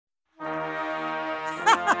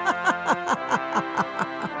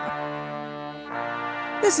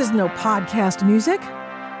This is no podcast music.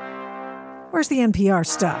 Where's the NPR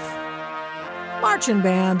stuff? Marching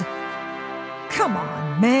band. Come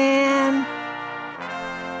on, man.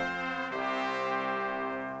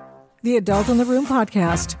 The Adult in the Room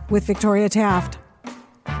podcast with Victoria Taft.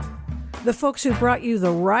 The folks who brought you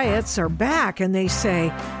the riots are back, and they say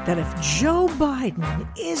that if Joe Biden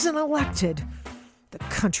isn't elected, the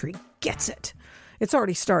country gets it. It's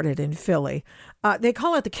already started in Philly. They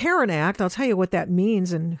call it the Karen Act. I'll tell you what that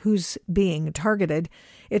means and who's being targeted.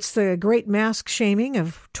 It's the great mask shaming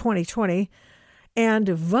of 2020. And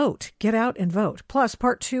vote. Get out and vote. Plus,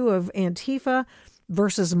 part 2 of Antifa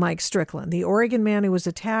versus Mike Strickland, the Oregon man who was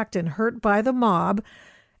attacked and hurt by the mob.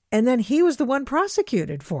 And then he was the one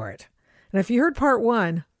prosecuted for it. And if you heard part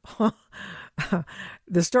 1,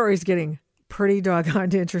 the story's getting pretty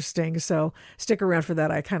doggone interesting. So stick around for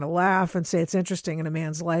that. I kind of laugh and say it's interesting and a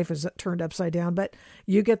man's life is turned upside down, but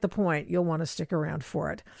you get the point. You'll want to stick around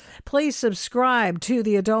for it. Please subscribe to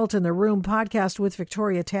the Adult in the Room podcast with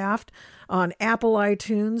Victoria Taft on Apple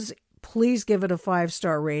iTunes. Please give it a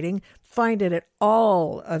 5-star rating. Find it at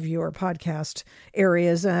all of your podcast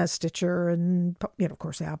areas, Stitcher and, of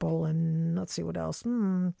course, Apple, and let's see what else.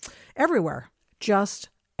 Everywhere. Just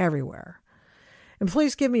everywhere. And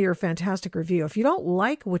please give me your fantastic review. If you don't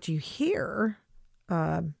like what you hear,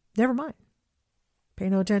 never mind. Pay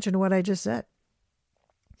no attention to what I just said.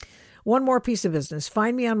 One more piece of business.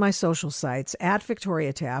 Find me on my social sites at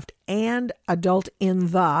Victoria Taft and Adult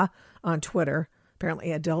in the on Twitter.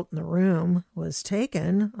 Apparently Adult in the Room was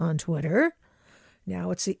taken on Twitter.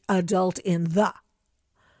 Now it's the Adult in the.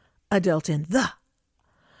 Adult in the.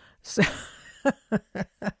 So...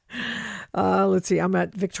 let's see. I'm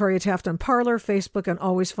at Victoria Taft on Parler, Facebook, and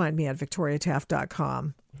always find me at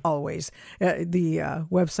victoriataft.com. Always. The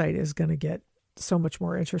website is going to get so much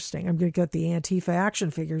more interesting. I'm going to get the Antifa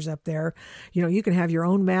action figures up there. You know, you can have your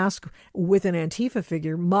own mask with an Antifa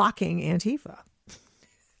figure mocking Antifa.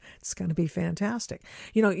 It's going to be fantastic.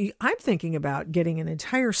 You know, I'm thinking about getting an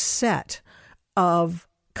entire set of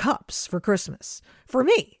cups for Christmas for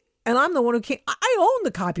me. And I'm the one who can't. I own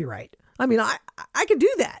the copyright. I mean, I could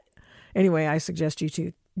do that. Anyway, I suggest you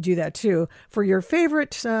to do that too for your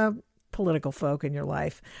favorite political folk in your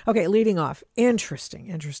life. Okay, leading off.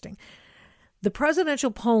 Interesting. The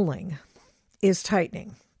presidential polling is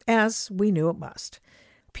tightening, as we knew it must.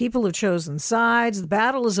 People have chosen sides. The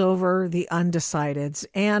battle is over, the undecideds.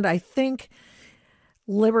 And I think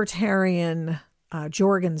Libertarian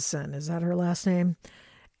Jorgensen, is that her last name?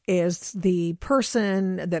 Is the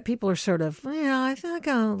person that people are sort of, I think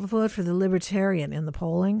I'll vote for the Libertarian in the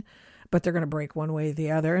polling, but they're going to break one way or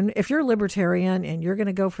the other. And if you're a Libertarian and you're going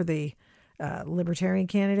to go for the Libertarian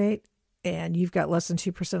candidate and you've got less than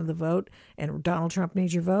 2% of the vote and Donald Trump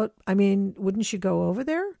needs your vote, I mean, wouldn't you go over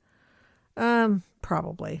there?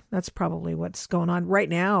 Probably. That's probably what's going on right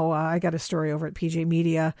now. I got a story over at PJ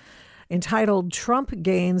Media entitled Trump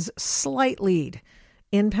Gains Slight Lead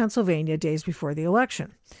in Pennsylvania days before the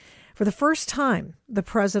election. For the first time, the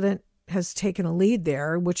president has taken a lead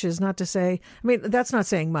there, which is not to say, I mean, that's not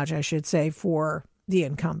saying much, I should say, for the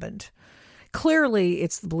incumbent. Clearly,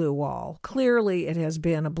 it's the blue wall. Clearly, it has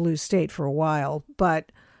been a blue state for a while,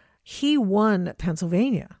 but he won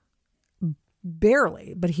Pennsylvania.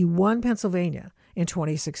 Barely, but he won Pennsylvania in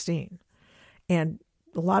 2016. And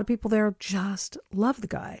a lot of people there just love the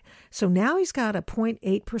guy. So now he's got a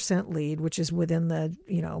 0.8% lead, which is within the,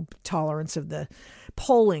 tolerance of the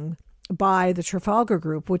polling by the Trafalgar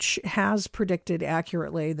Group, which has predicted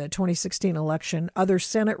accurately the 2016 election, other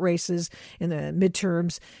Senate races in the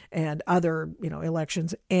midterms and other,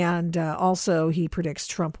 elections. And also he predicts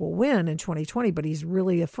Trump will win in 2020, but he's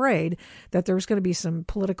really afraid that there's going to be some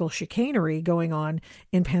political chicanery going on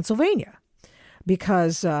in Pennsylvania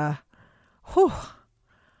because,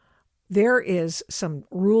 there is some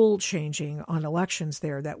rule changing on elections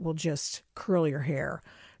there that will just curl your hair.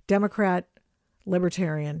 Democrat,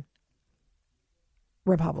 Libertarian,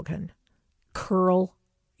 Republican, curl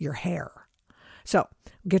your hair. So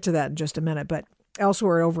we'll get to that in just a minute. But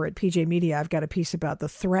elsewhere over at PJ Media, I've got a piece about the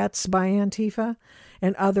threats by Antifa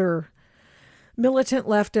and other militant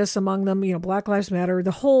leftists, among them, Black Lives Matter,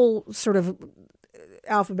 the whole sort of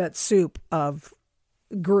alphabet soup of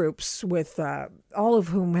groups with all of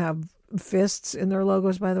whom have fists in their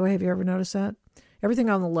logos, by the way. Have you ever noticed that? Everything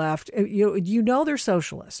on the left, they're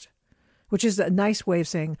socialist, which is a nice way of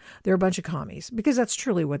saying they're a bunch of commies, because that's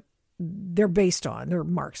truly what they're based on. They're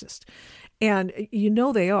Marxist. And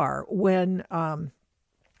they are when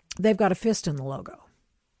they've got a fist in the logo.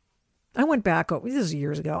 I went back, this is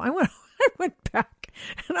years ago. I I went back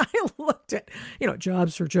and I looked at,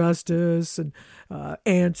 Jobs for Justice and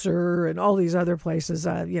Answer and all these other places,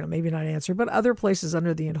 maybe not Answer, but other places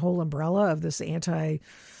under the whole umbrella of this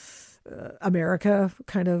anti-America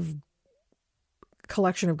kind of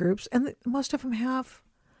collection of groups. And most of them have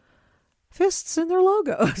fists in their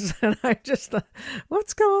logos. And I just thought,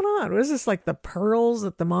 what's going on? What is this, like the pearls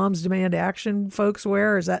that the Moms Demand Action folks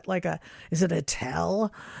wear? Is it a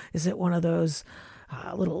tell? Is it one of those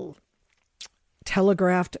little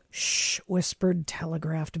whispered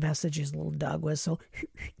telegraphed messages, little dog whistle?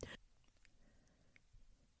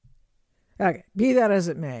 Okay, be that as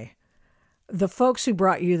it may. The folks who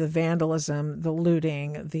brought you the vandalism, the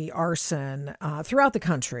looting, the arson throughout the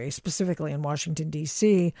country, specifically in Washington,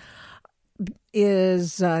 D.C.,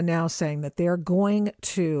 is now saying that they're going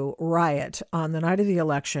to riot on the night of the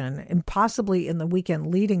election and possibly in the weekend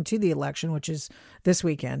leading to the election, which is this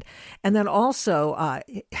weekend, and then also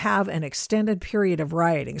have an extended period of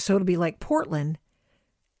rioting. So it'll be like Portland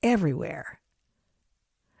everywhere.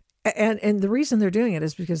 And the reason they're doing it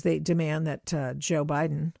is because they demand that Joe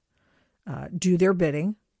Biden do their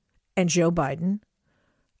bidding and Joe Biden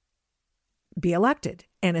be elected.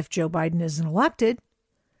 And if Joe Biden isn't elected,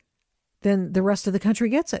 then the rest of the country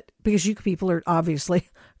gets it, because you people are obviously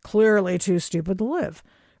clearly too stupid to live,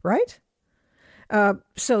 right?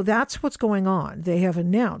 So that's what's going on. They have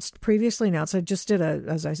previously announced, I just did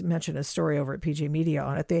as I mentioned, a story over at PJ Media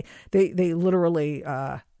on it. They literally,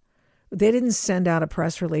 they didn't send out a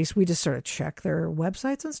press release. We just sort of check their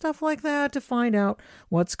websites and stuff like that to find out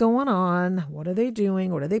what's going on. What are they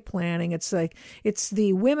doing? What are they planning? It's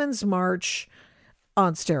the Women's March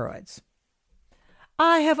on steroids.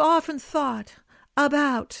 I have often thought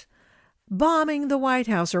about bombing the White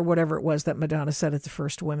House, or whatever it was that Madonna said at the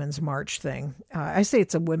first Women's March thing. I say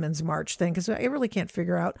it's a Women's March thing because I really can't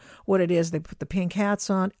figure out what it is. They put the pink hats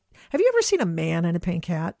on. Have you ever seen a man in a pink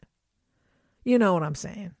hat? You know what I'm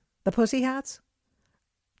saying. The pussy hats?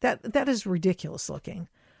 That is ridiculous looking.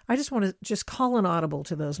 I just want to just call an audible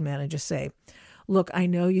to those men and just say, look, I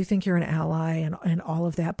know you think you're an ally and all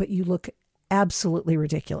of that, but you look absolutely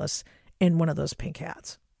ridiculous in one of those pink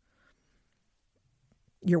hats.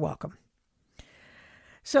 You're welcome.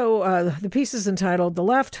 So the piece is entitled, "The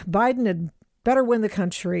Left, Biden had better win the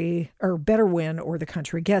country, or better win or the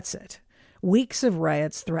country gets it. Weeks of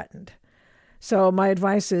riots threatened." So my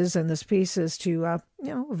advice is, in this piece, is to,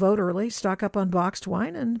 vote early, stock up on boxed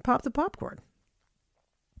wine, and pop the popcorn.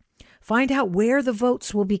 Find out where the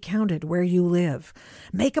votes will be counted, where you live.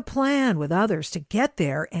 Make a plan with others to get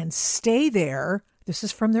there and stay there. This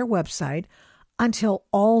is from their website, until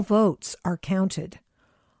all votes are counted.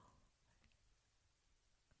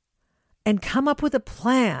 And come up with a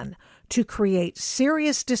plan to create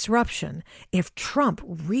serious disruption if Trump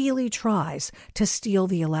really tries to steal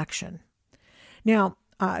the election. Now,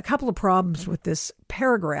 a couple of problems with this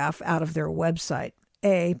paragraph out of their website.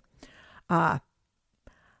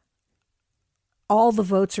 All the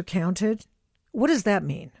votes are counted. What does that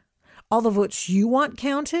mean? All the votes you want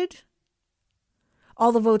counted?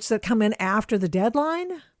 All the votes that come in after the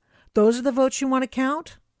deadline? Those are the votes you want to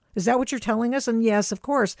count? Is that what you're telling us? And yes, of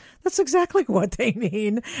course, that's exactly what they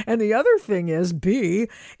mean. And the other thing is, B,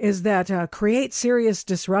 is that create serious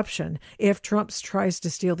disruption if Trump tries to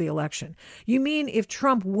steal the election. You mean if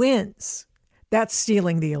Trump wins, that's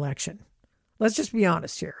stealing the election. Let's just be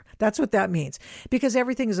honest here. That's what that means. Because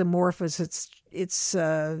everything is amorphous. It's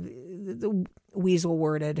weasel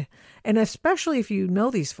worded. And especially if you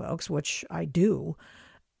know these folks, which I do,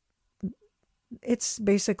 it's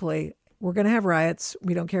basically, we're going to have riots.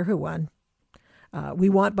 We don't care who won. We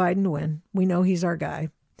want Biden to win. We know he's our guy.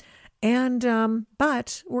 And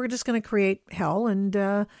but we're just going to create hell.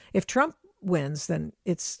 And if Trump wins, then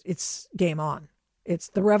it's game on. It's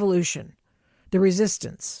the revolution. The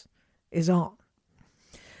resistance is on.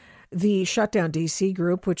 The Shutdown DC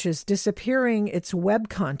group, which is disappearing its web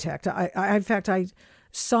contact. In fact, I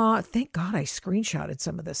saw, thank God I screenshotted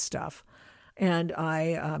some of this stuff, and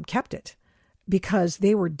I kept it because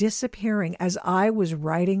they were disappearing. As I was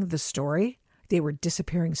writing the story, they were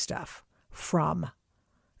disappearing stuff from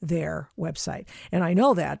their website. And I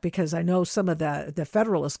know that because I know some of the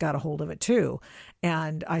Federalists got a hold of it too.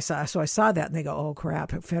 And I saw that and they go, oh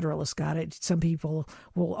crap, Federalists got it. Some people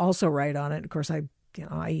will also write on it. Of course, I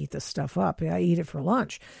eat this stuff up. I eat it for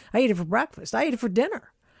lunch. I eat it for breakfast. I eat it for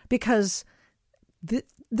dinner because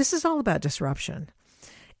this is all about disruption.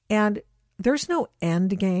 And there's no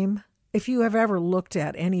end game. If you have ever looked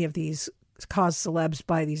at any of these cause celebs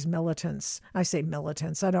by these militants, I say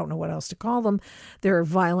militants, I don't know what else to call them. They're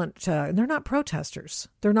violent. They're not protesters.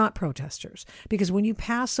 They're not protesters. Because when you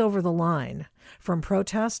pass over the line from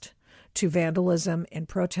protest to vandalism and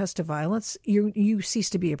protest to violence, you cease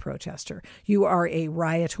to be a protester. You are a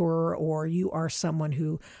rioter, or you are someone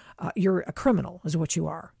who, you're a criminal is what you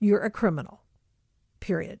are. You're a criminal,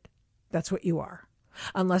 period. That's what you are.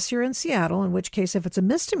 Unless you're in Seattle, in which case, if it's a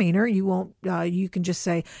misdemeanor, you won't, you can just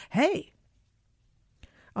say, hey,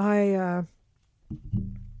 I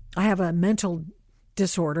have a mental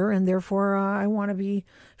disorder and therefore I want to be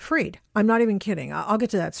freed. I'm not even kidding. I'll get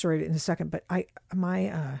to that story in a second, but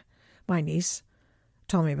my niece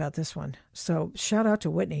told me about this one. So shout out to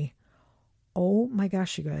Whitney. Oh my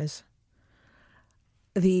gosh, you guys.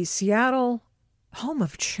 The Seattle home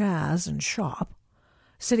of Chaz and Shop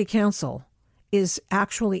City Council is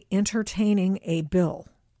actually entertaining a bill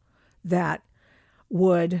that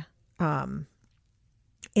would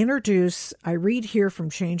introduce, I read here from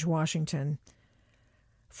Change Washington,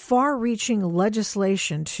 far-reaching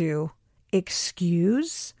legislation to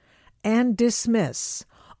excuse and dismiss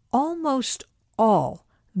almost all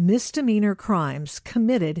misdemeanor crimes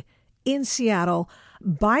committed in Seattle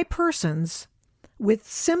by persons with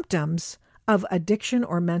symptoms of addiction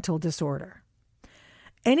or mental disorder.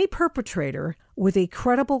 Any perpetrator with a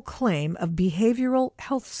credible claim of behavioral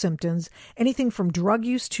health symptoms, anything from drug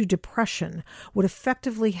use to depression, would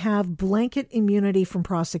effectively have blanket immunity from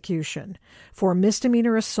prosecution for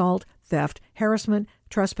misdemeanor assault, theft, harassment,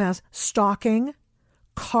 trespass, stalking,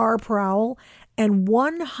 car prowl, and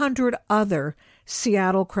 100 other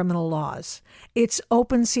Seattle criminal laws. It's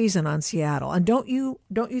open season on Seattle. And don't you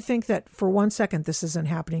think that for 1 second this isn't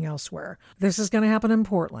happening elsewhere. This is going to happen in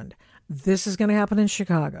Portland. This is going to happen in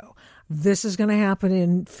Chicago. This is going to happen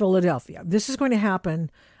in Philadelphia. This is going to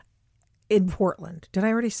happen in Portland. Did I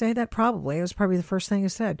already say that? Probably. It was probably the first thing I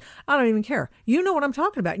said. I don't even care. You know what I'm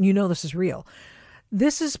talking about, and you know this is real.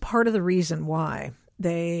 This is part of the reason why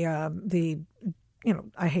they,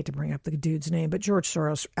 I hate to bring up the dude's name, but George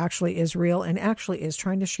Soros actually is real and actually is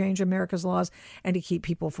trying to change America's laws and to keep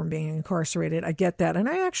people from being incarcerated. I get that. And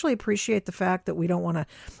I actually appreciate the fact that we don't want to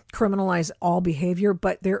criminalize all behavior,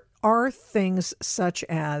 but there are things such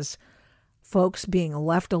as folks being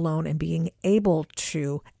left alone and being able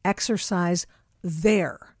to exercise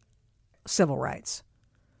their civil rights.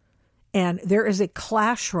 And there is a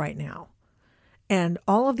clash right now. And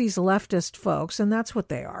all of these leftist folks, and that's what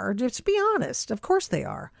they are, just be honest, of course they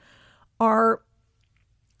are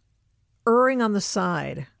erring on the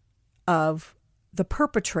side of the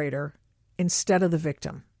perpetrator instead of the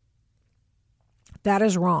victim. That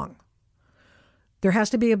is wrong. There has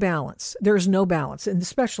to be a balance. There is no balance, and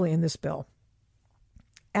especially in this bill.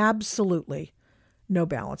 Absolutely no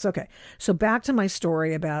balance. Okay, so back to my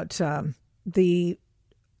story about the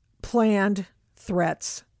planned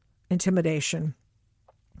threats, intimidation,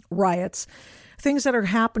 riots, things that are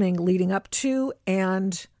happening leading up to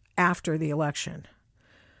and after the election.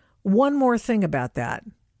 One more thing about that.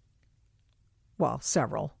 Well,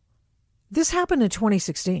 several. This happened in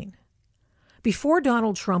 2016. Before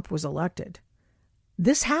Donald Trump was elected,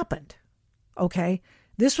 this happened. Okay?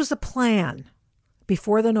 This was a plan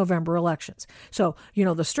before the November elections. So,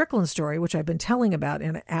 the Strickland story, which I've been telling about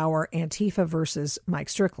in our Antifa versus Mike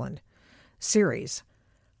Strickland series,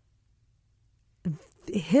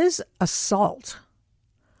 his assault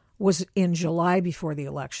was in July before the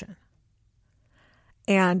election.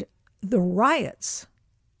 And the riots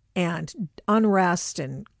and unrest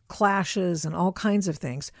and clashes and all kinds of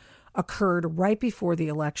things occurred right before the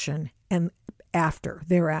election and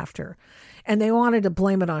thereafter. And they wanted to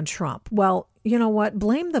blame it on Trump. Well, you know what?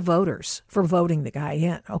 Blame the voters for voting the guy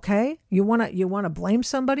in, okay? You want to blame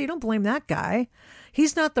somebody? Don't blame that guy.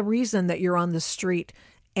 He's not the reason that you're on the street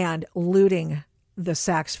and looting the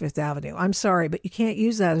Saks Fifth Avenue. I'm sorry, but you can't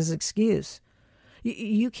use that as an excuse.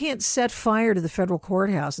 You can't set fire to the federal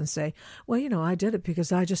courthouse and say, well, I did it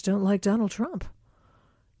because I just don't like Donald Trump.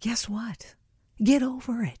 Guess what? Get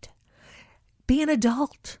over it. Be an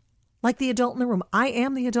adult, like the adult in the room. I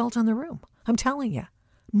am the adult in the room. I'm telling you.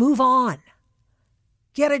 Move on.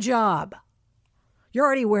 Get a job. You're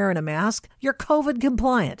already wearing a mask. You're COVID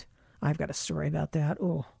compliant. I've got a story about that.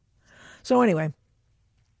 Oh. So anyway,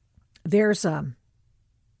 there's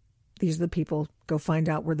these are the people, go find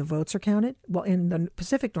out where the votes are counted. Well, in the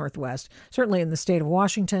Pacific Northwest, certainly in the state of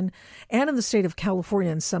Washington and in the state of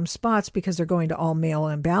California in some spots, because they're going to all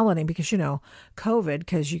mail-in balloting because, COVID,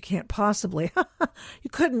 because you couldn't possibly,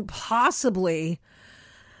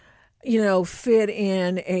 fit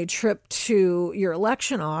in a trip to your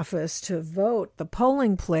election office to vote, the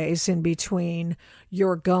polling place, in between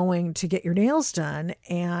you're going to get your nails done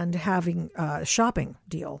and having a shopping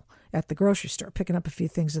deal at the grocery store, picking up a few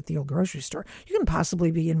things at the old grocery store. You can possibly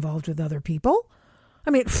be involved with other people.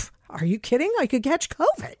 I mean, are you kidding? I could catch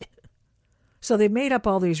COVID. So they've made up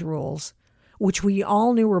all these rules, which we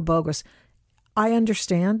all knew were bogus. I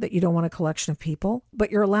understand that you don't want a collection of people, but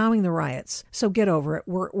you're allowing the riots. So get over it.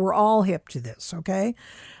 We're all hip to this, okay?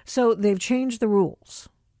 So they've changed the rules.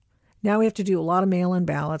 Now we have to do a lot of mail-in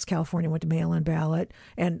ballots. California went to mail-in ballot,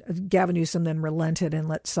 and Gavin Newsom then relented and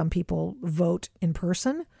let some people vote in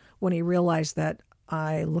person when he realized that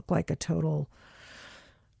I look like a total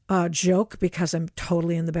joke because I'm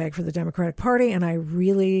totally in the bag for the Democratic Party and I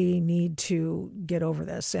really need to get over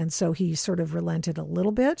this. And so he sort of relented a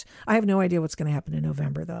little bit. I have no idea what's going to happen in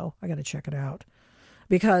November, though. I got to check it out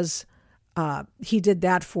because he did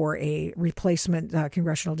that for a replacement,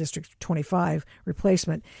 Congressional District 25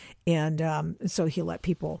 replacement. And so he let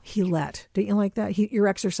people, don't you like that? You're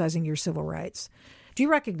exercising your civil rights. Do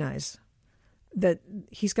you recognize that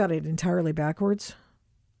he's got it entirely backwards?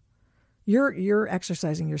 You're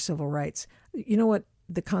exercising your civil rights. You know what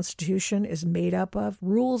the Constitution is made up of?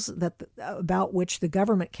 Rules about which the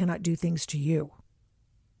government cannot do things to you.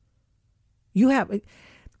 Let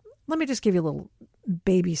me just give you a little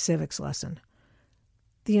baby civics lesson.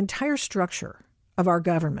 The entire structure of our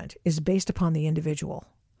government is based upon the individual.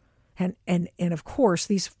 And of course,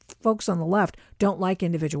 these folks on the left don't like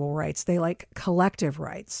individual rights. They like collective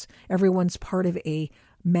rights. Everyone's part of a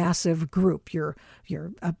massive group. You're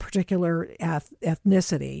a particular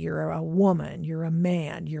ethnicity. You're a woman. You're a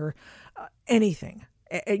man. You're anything.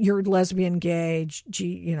 You're lesbian, gay,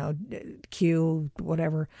 Q,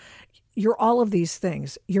 whatever. You're all of these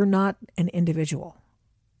things. You're not an individual.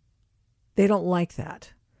 They don't like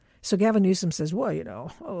that. So Gavin Newsom says,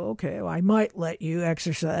 well, okay, I might let you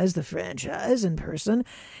exercise the franchise in person.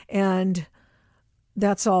 And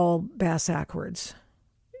that's all bass-ackwards.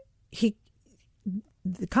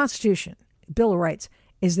 The Constitution, Bill of Rights,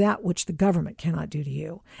 is that which the government cannot do to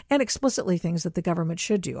you. And explicitly things that the government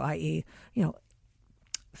should do, i.e.,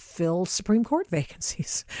 fill Supreme Court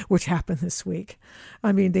vacancies, which happened this week.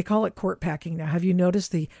 I mean, they call it court packing now. Have you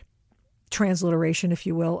noticed the transliteration, if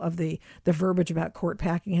you will, of the verbiage about court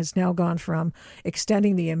packing has now gone from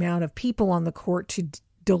extending the amount of people on the court to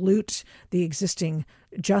dilute the existing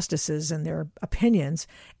justices and their opinions,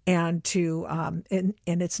 and to and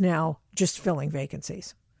it's now just filling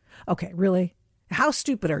vacancies. Okay, really? How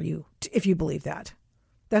stupid are you if you believe that?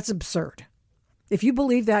 That's absurd. If you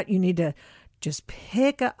believe that, you need to just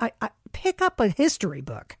pick up a history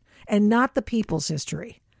book and not the people's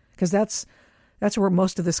history, because that's where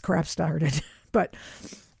most of this crap started. But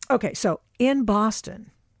okay, so in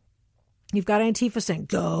Boston, you've got Antifa saying,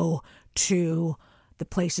 go to the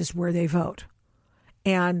places where they vote.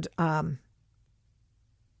 And a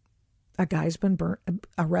guy's been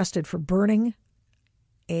arrested for burning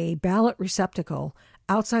a ballot receptacle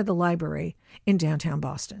outside the library in downtown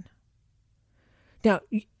Boston. Now,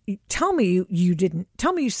 tell me you didn't.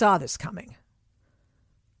 Tell me you saw this coming.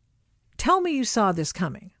 Tell me you saw this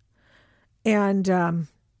coming. And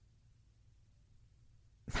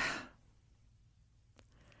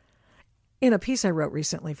in a piece I wrote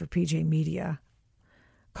recently for PJ Media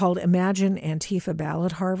called Imagine Antifa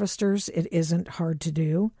Ballot Harvesters, It Isn't Hard to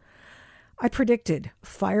Do, I predicted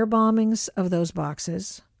fire bombings of those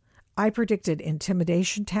boxes. I predicted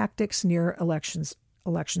intimidation tactics near elections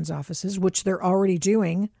offices, which they're already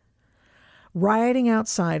doing, rioting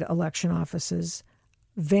outside election offices,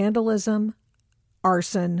 vandalism,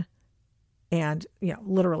 arson, and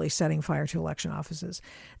literally setting fire to election offices.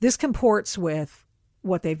 This comports with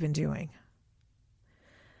what they've been doing.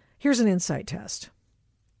 Here's an insight test.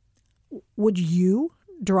 Would you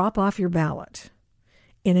drop off your ballot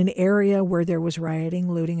in an area where there was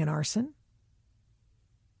rioting, looting, and arson?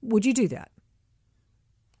 Would you do that?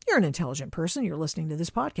 You're an intelligent person. You're listening to this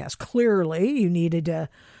podcast. Clearly, you needed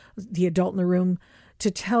the adult in the room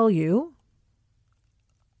to tell you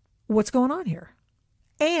what's going on here.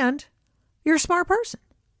 And you're a smart person.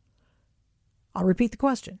 I'll repeat the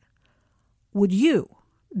question. Would you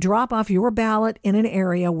drop off your ballot in an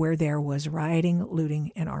area where there was rioting,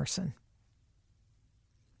 looting, and arson?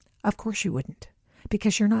 Of course you wouldn't,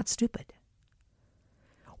 because you're not stupid.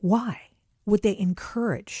 Why would they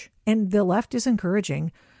encourage? And the left is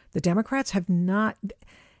encouraging. The Democrats have not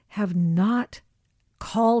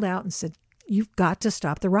called out and said, you've got to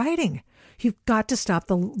stop the rioting. You've got to stop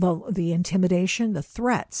the intimidation, the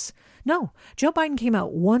threats. No, Joe Biden came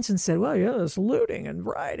out once and said, well, yeah, it's looting and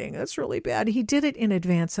rioting. That's really bad. He did it in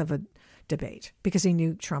advance of a debate because he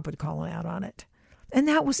knew Trump would call him out on it. And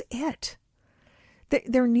that was it.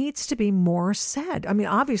 There needs to be more said. I mean,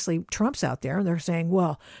 obviously, Trump's out there and they're saying,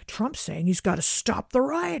 well, Trump's saying he's got to stop the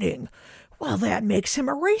rioting. Well, that makes him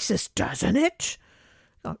a racist, doesn't it?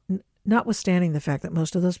 Notwithstanding the fact that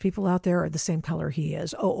most of those people out there are the same color he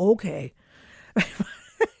is. Oh, okay.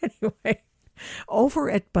 Anyway, over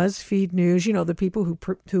at BuzzFeed News, the people who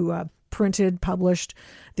published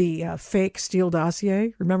the fake Steele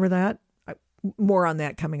dossier. Remember that? More on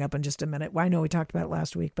that coming up in just a minute. I know we talked about it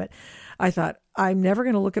last week, but I thought, I'm never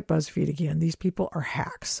going to look at BuzzFeed again. These people are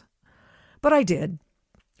hacks. But I did,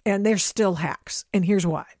 and they're still hacks. And here's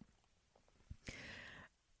why.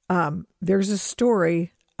 There's a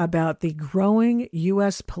story about the growing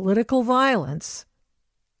U.S. political violence,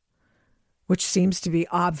 which seems to be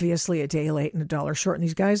obviously a day late and a dollar short. And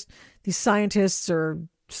these guys, these scientists or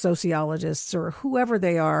sociologists or whoever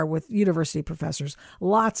they are with university professors,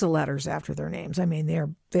 lots of letters after their names. I mean,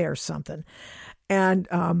 they're something. And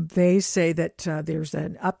they say that there's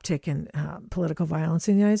an uptick in political violence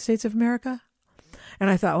in the United States of America. And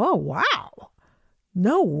I thought, oh, wow,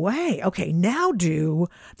 no way. Okay, now do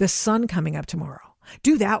the sun coming up tomorrow.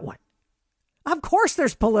 Do that one. Of course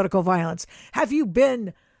there's political violence. Have you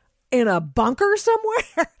been in a bunker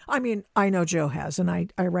somewhere? I mean, I know Joe has, and I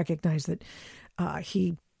recognize that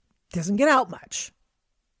he doesn't get out much.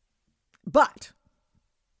 But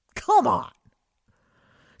come on.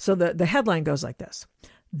 So the headline goes like this.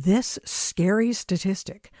 This scary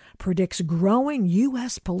statistic predicts growing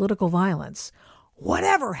U.S. political violence,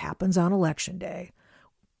 whatever happens on Election Day.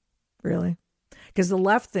 Really? Because the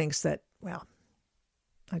left thinks that, well,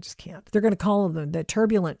 I just can't. They're going to call them the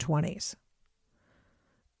turbulent 20s.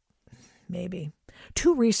 Maybe.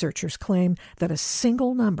 Two researchers claim that a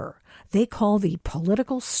single number they call the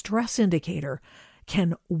political stress indicator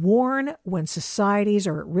can warn when societies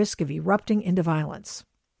are at risk of erupting into violence.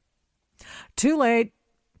 Too late.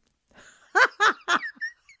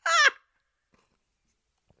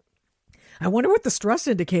 I wonder what the stress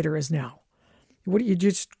indicator is now. What do you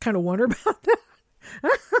just kind of wonder about that?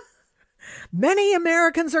 Many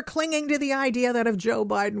Americans are clinging to the idea that if Joe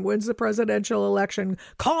Biden wins the presidential election,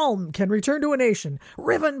 calm can return to a nation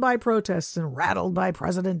riven by protests and rattled by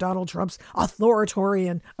President Donald Trump's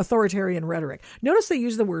authoritarian rhetoric. Notice they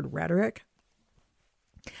use the word rhetoric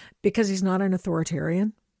because he's not an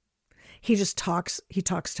authoritarian. He just talks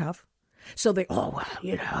tough. So they,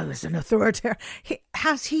 he's an authoritarian.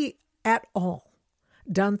 Has he at all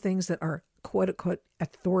done things that are quote unquote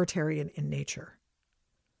authoritarian in nature?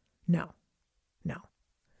 No.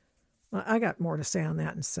 I got more to say on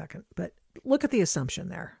that in a second, but look at the assumption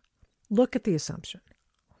there. Look at the assumption.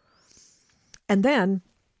 And then,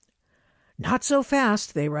 not so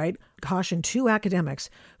fast, they write, caution two academics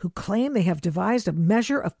who claim they have devised a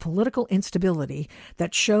measure of political instability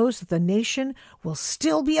that shows that the nation will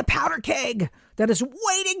still be a powder keg that is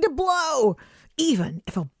waiting to blow, even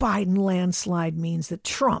if a Biden landslide means that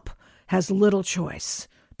Trump has little choice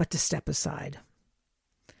but to step aside.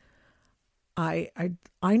 I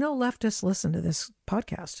know leftists listen to this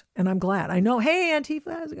podcast, and I'm glad. I know, hey,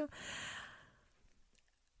 Antifa, how's it going?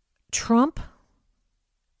 Trump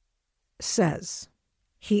says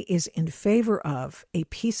he is in favor of a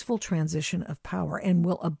peaceful transition of power and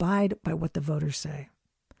will abide by what the voters say.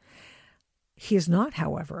 He is not,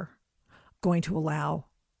 however, going to allow,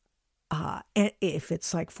 if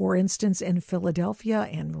it's like, for instance, in Philadelphia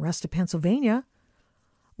and the rest of Pennsylvania,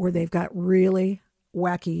 where they've got really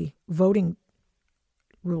wacky voting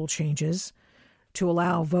rule changes to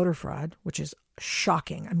allow voter fraud, which is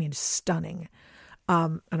shocking. I mean, stunning.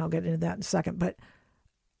 And I'll get into that in a second. But,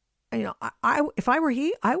 if I were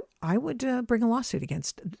he, I would bring a lawsuit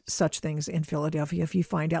against such things in Philadelphia if you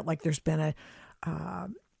find out like there's been a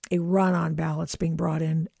run on ballots being brought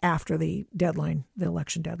in after the deadline, the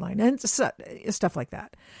election deadline, and stuff like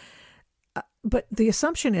that. But the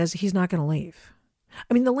assumption is he's not going to leave.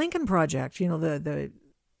 I mean, the Lincoln Project, the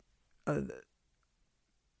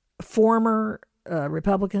former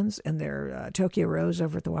Republicans and their Tokyo Rose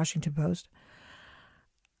over at the Washington Post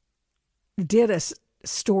did a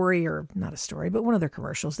story, or not a story, but one of their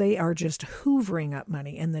commercials. They are just hoovering up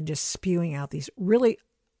money and then just spewing out these really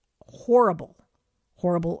horrible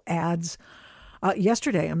ads.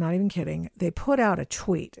 Yesterday, I'm not even kidding, they put out a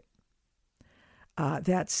tweet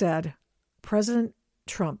that said, President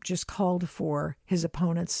Trump just called for his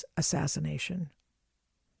opponent's assassination.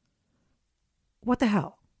 What the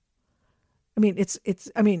hell? I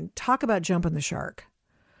mean, talk about jumping the shark.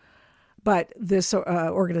 But this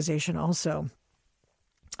organization also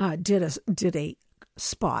did a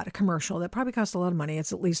spot, a commercial that probably cost a lot of money.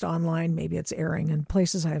 It's at least online. Maybe it's airing in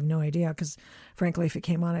places I have no idea, because frankly, if it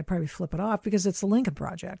came on, I'd probably flip it off, because it's the Lincoln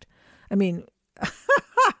Project. I mean,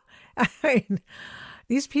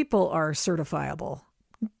 these people are certifiable,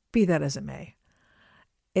 be that as it may.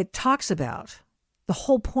 It talks about, the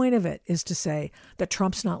whole point of it is to say that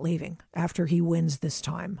Trump's not leaving after he wins this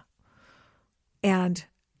time. And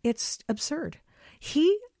It's absurd.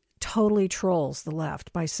 He totally trolls the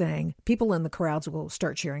left by saying, people in the crowds will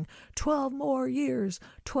start cheering, 12 more years,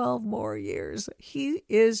 12 more years. He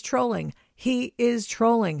is trolling. He is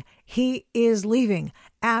trolling. He is leaving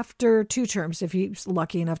after 2 terms if he's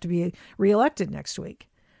lucky enough to be reelected next week.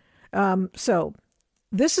 So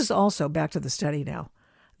this is also back to the study now.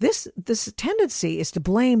 This tendency is to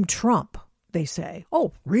blame Trump, they say.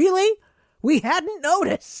 Oh, really? We hadn't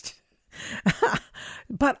noticed.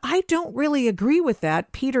 But I don't really agree with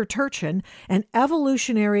that. Peter Turchin, an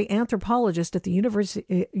evolutionary anthropologist at the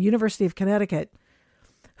University of Connecticut,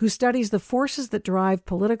 who studies the forces that drive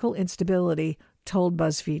political instability, told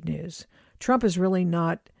BuzzFeed News, Trump is really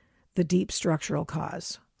not the deep structural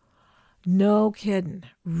cause. No kidding,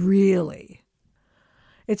 really.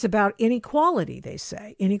 It's about inequality, they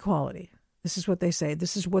say. Inequality. This is what they say.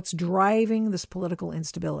 This is what's driving this political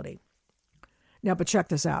instability. Now, but check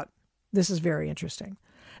this out. This is very interesting.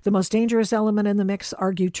 The most dangerous element in the mix,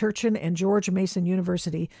 argue Turchin and George Mason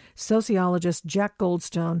University sociologist Jack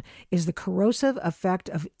Goldstone, is the corrosive effect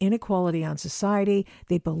of inequality on society.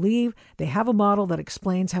 They believe they have a model that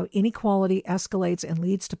explains how inequality escalates and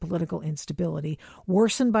leads to political instability,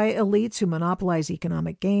 worsened by elites who monopolize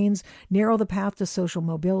economic gains, narrow the path to social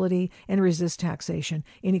mobility, and resist taxation.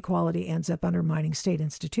 Inequality ends up undermining state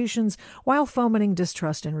institutions while fomenting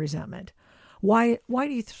distrust and resentment. Why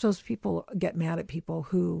do you suppose people get mad at people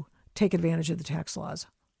who take advantage of the tax laws?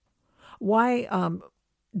 Why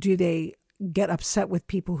do they get upset with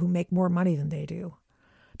people who make more money than they do?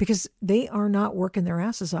 Because they are not working their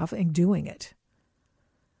asses off and doing it.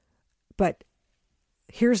 But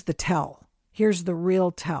here's the tell. Here's the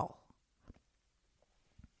real tell.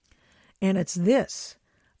 And it's this.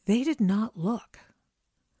 They did not look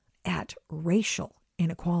at racial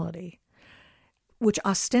inequality, which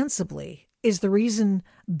ostensibly is the reason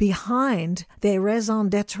behind, the raison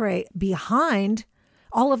d'etre behind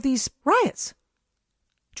all of these riots.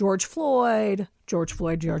 George Floyd.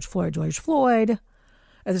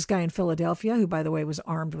 This guy in Philadelphia, who, by the way, was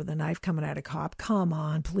armed with a knife coming at a cop. Come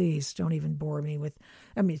on, please, don't even bore me with,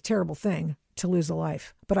 a terrible thing to lose a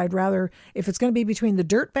life. But I'd rather, if it's going to be between the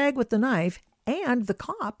dirtbag with the knife and the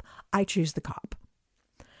cop, I choose the cop.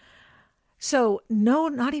 So, no,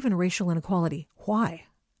 not even racial inequality. Why?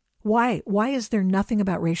 Why is there nothing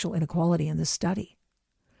about racial inequality in this study?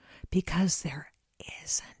 Because there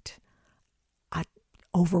isn't an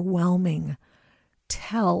overwhelming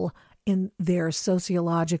tell in their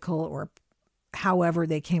sociological or however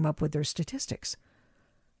they came up with their statistics.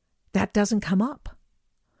 That doesn't come up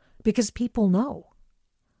because people know.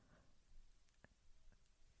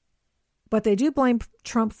 But they do blame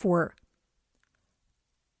Trump for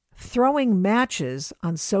throwing matches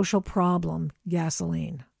on social problem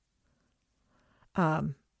gasoline.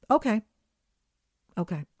 Okay.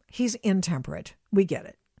 He's intemperate. We get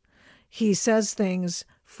it. He says things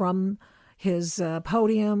from his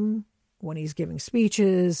podium when he's giving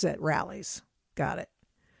speeches at rallies. Got it.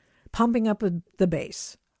 Pumping up the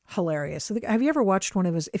base. Hilarious. Have you ever watched one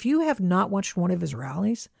of his? If you have not watched one of his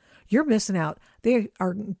rallies, you're missing out. They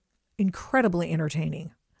are incredibly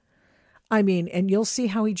entertaining. And you'll see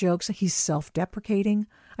how he jokes. He's self-deprecating.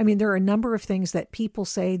 There are a number of things that people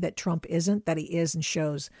say that Trump isn't, that he is, and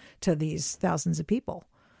shows to these thousands of people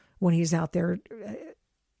when he's out there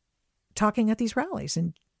talking at these rallies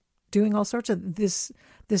and doing all sorts of this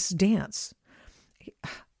dance.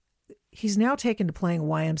 He's now taken to playing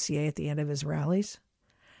YMCA at the end of his rallies,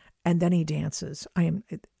 and then he dances.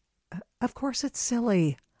 Of course it's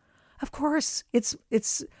silly. Of course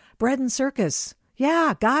it's bread and circus.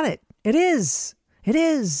 Yeah, got it. It is.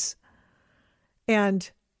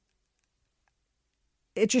 And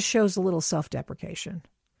it just shows a little self-deprecation.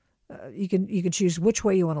 You can choose which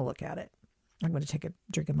way you want to look at it. I'm going to take a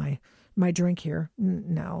drink of my drink here.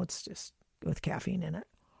 No, it's just with caffeine in it.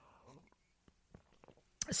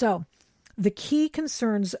 So the key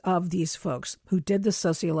concerns of these folks who did the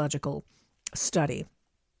sociological study,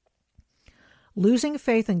 losing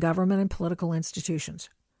faith in government and political institutions,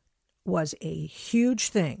 was a huge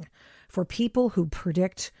thing for people who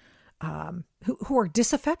predict, who are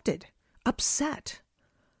disaffected, upset.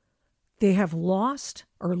 They have lost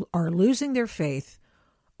or are losing their faith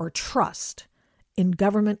or trust in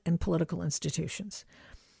government and political institutions.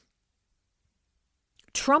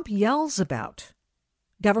 Trump yells about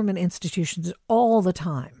government institutions all the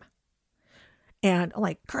time. And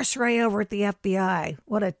like, Chris Wray over at the FBI,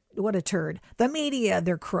 what a turd. The media,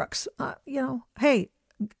 they're crooks. Hey,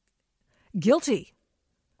 guilty.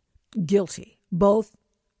 Both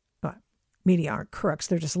media aren't crooks.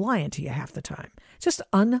 They're just lying to you half the time. Just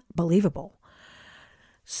unbelievable.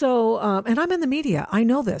 So, and I'm in the media. I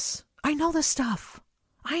know this. I know this stuff.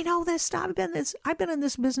 I've been in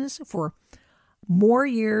this business for more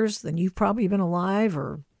years than you've probably been alive,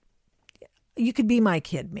 or you could be my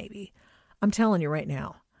kid, maybe. I'm telling you right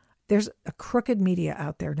now, there's a crooked media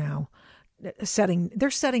out there now they're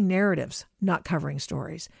setting narratives, not covering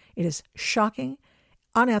stories. It is shocking,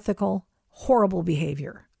 unethical, horrible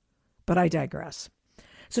behavior. But I digress.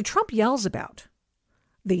 So Trump yells about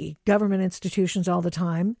the government institutions all the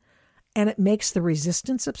time, and it makes the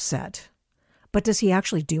resistance upset. But does he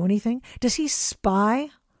actually do anything? Does he spy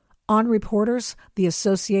on reporters, the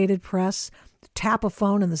Associated Press, tap a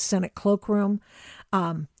phone in the Senate cloakroom?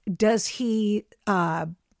 Does he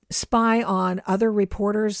spy on other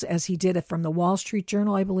reporters, as he did it from the Wall Street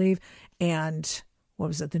Journal, I believe, and what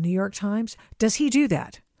was it, the New York Times? Does he do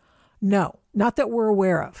that? No, not that we're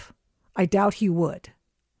aware of. I doubt he would,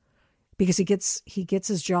 because he gets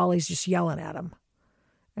his jollies just yelling at him,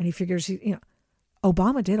 and he figures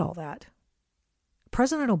Obama did all that.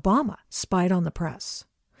 President Obama spied on the press.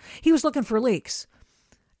 He was looking for leaks,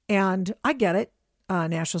 and I get it,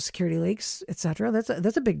 national security leaks, etc.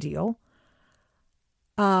 That's a big deal.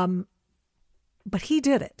 But he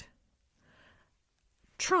did it.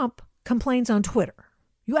 Trump complains on Twitter.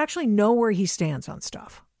 You actually know where he stands on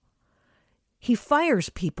stuff. He fires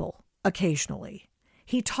people occasionally.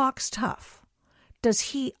 He talks tough. Does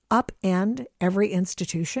he upend every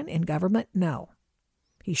institution in government? No.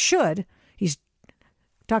 He should. He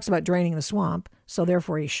talks about draining the swamp, so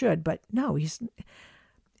therefore he should. But no, he's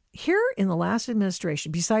here in the last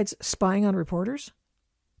administration, besides spying on reporters,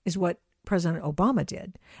 is what President Obama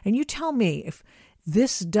did. And you tell me if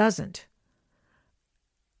this doesn't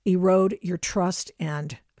erode your trust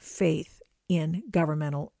and faith in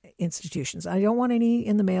governmental institutions. I don't want any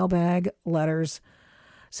in the mailbag letters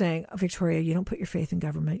saying, Victoria, you don't put your faith in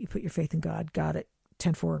government, you put your faith in God. Got it.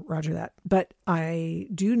 10-4, roger that. But I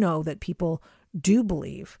do know that people do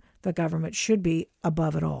believe the government should be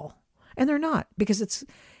above it all. And they're not, because it's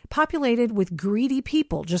populated with greedy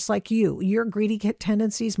people just like you. Your greedy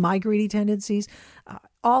tendencies, my greedy tendencies,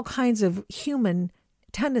 all kinds of human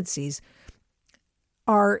tendencies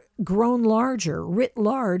are grown larger, writ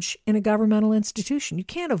large in a governmental institution. You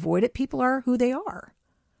can't avoid it. People are who they are.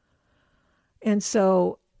 And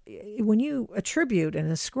so when you attribute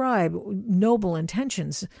and ascribe noble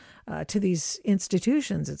intentions to these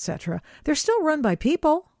institutions, etc., they're still run by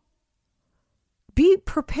people. Be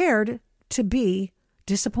prepared to be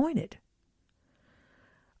disappointed.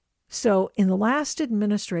 So in the last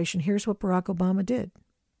administration, here's what Barack Obama did.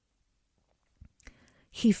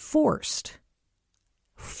 He forced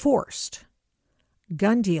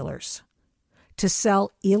gun dealers to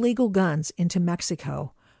sell illegal guns into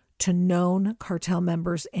Mexico to known cartel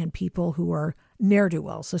members and people who are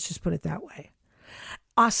ne'er-do-wells, let's just put it that way,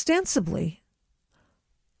 ostensibly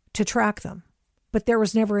to track them. But there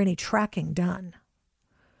was never any tracking done.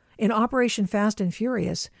 In Operation Fast and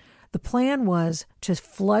Furious, the plan was to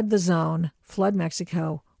flood the zone, flood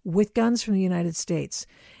Mexico with guns from the United States.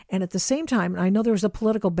 And at the same time, I know there was a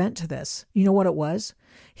political bent to this. You know what it was?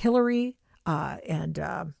 Hillary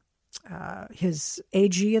and his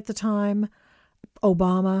AG at the time,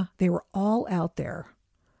 Obama, they were all out there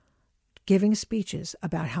giving speeches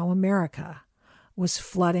about how America was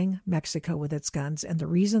flooding Mexico with its guns. And the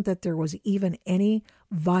reason that there was even any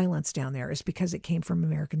violence down there is because it came from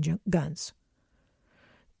American guns.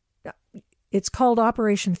 It's called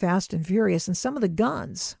Operation Fast and Furious, and some of the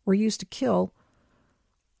guns were used to kill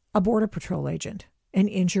a Border Patrol agent and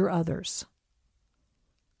injure others.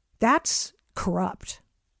 That's corrupt.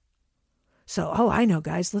 So, I know,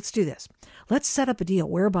 guys, let's do this. Let's set up a deal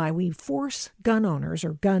whereby we force gun owners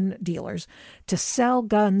or gun dealers to sell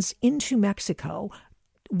guns into Mexico,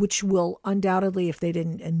 which will undoubtedly, if they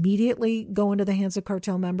didn't immediately go into the hands of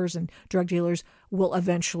cartel members and drug dealers, will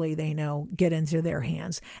eventually, they know, get into their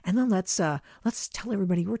hands. And then let's tell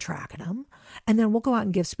everybody we're tracking them. And then we'll go out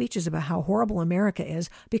and give speeches about how horrible America is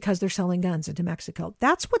because they're selling guns into Mexico.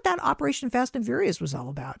 That's what that Operation Fast and Furious was all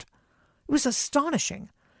about. It was astonishing.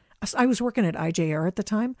 I was working at IJR at the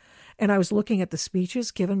time, and I was looking at the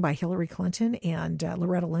speeches given by Hillary Clinton and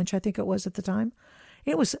Loretta Lynch, I think it was at the time.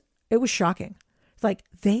 It was shocking. Like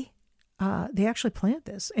they actually planned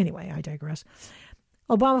this. Anyway, I digress.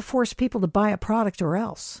 Obama forced people to buy a product or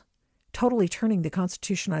else, totally turning the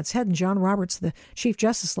Constitution on its head. And John Roberts, the Chief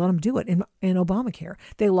Justice, let them do it in Obamacare.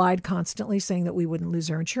 They lied constantly, saying that we wouldn't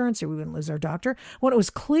lose our insurance or we wouldn't lose our doctor. When it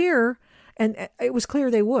was clear, and it was clear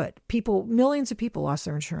they would. Millions of people lost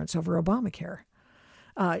their insurance over Obamacare.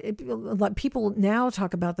 People now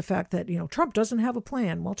talk about the fact that, Trump doesn't have a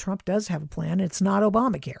plan. Well, Trump does have a plan. It's not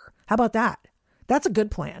Obamacare. How about that? That's a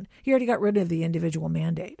good plan. He already got rid of the individual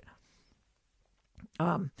mandate.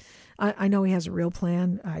 I know he has a real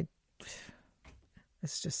plan.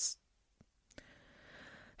 It's just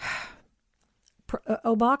President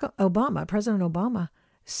Obama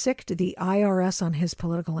sicked the IRS on his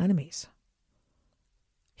political enemies.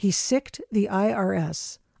 He sicked the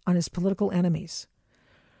IRS on his political enemies.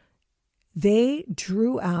 They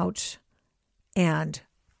drew out and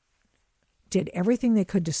did everything they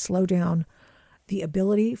could to slow down the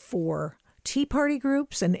ability for Tea Party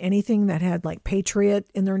groups and anything that had like Patriot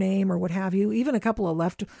in their name or what have you. Even a couple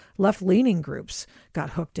of left-leaning groups got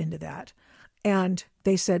hooked into that. And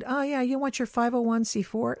they said, oh, yeah, you want your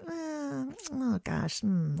 501c4? Oh, gosh,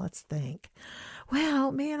 let's think.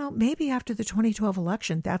 Well, man, maybe after the 2012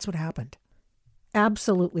 election, that's what happened.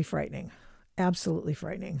 Absolutely frightening. Absolutely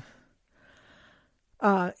frightening.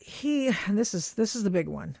 This is the big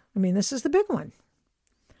one. I mean, this is the big one.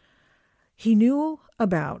 He knew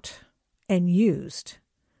about and used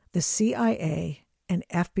the CIA and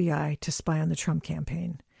FBI to spy on the Trump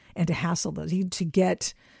campaign and to hassle those, to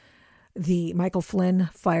get the Michael Flynn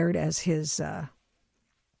fired as his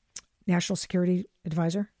national security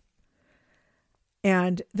advisor.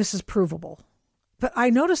 And this is provable. But I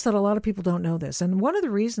noticed that a lot of people don't know this. And one of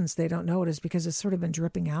the reasons they don't know it is because it's sort of been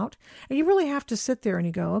dripping out. And you really have to sit there and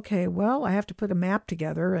you go, okay, well, I have to put a map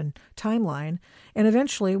together and timeline. And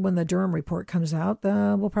eventually when the Durham report comes out,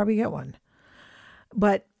 we'll probably get one.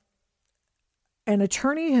 But an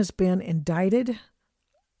attorney has been indicted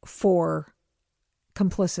for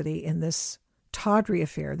complicity in this tawdry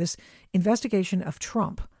affair, this investigation of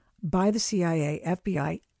Trump by the CIA,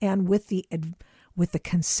 FBI, and with the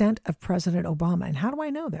consent of President Obama. And how do I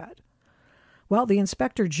know that? Well, the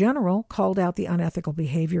Inspector General called out the unethical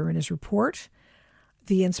behavior in his report.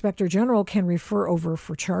 The Inspector General can refer over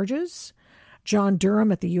for charges. John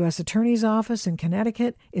Durham at the U.S. Attorney's Office in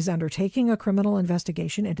Connecticut is undertaking a criminal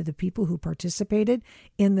investigation into the people who participated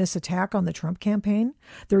in this attack on the Trump campaign,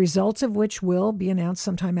 the results of which will be announced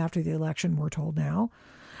sometime after the election, we're told now.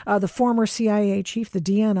 The former CIA chief, the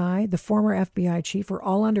DNI, the former FBI chief are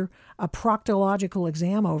all under a proctological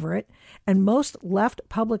exam over it, and most left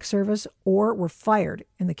public service or were fired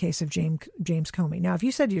in the case of James Comey. Now, if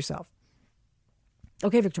you said to yourself,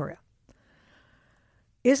 okay, Victoria,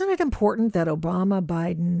 isn't it important that Obama,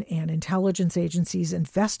 Biden, and intelligence agencies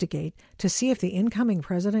investigate to see if the incoming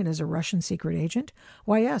president is a Russian secret agent?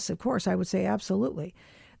 Why, yes, of course, I would say absolutely.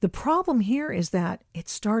 The problem here is that it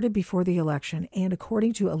started before the election, and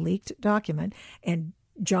according to a leaked document, and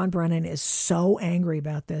John Brennan is so angry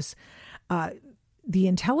about this, the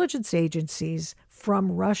intelligence agencies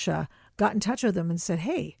from Russia got in touch with them and said,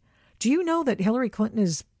 hey, do you know that Hillary Clinton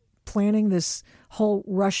is planning this whole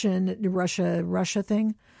Russia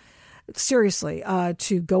thing? Seriously,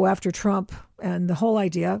 to go after Trump. And the whole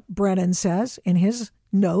idea, Brennan says in his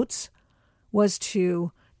notes, was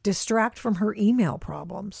to distract from her email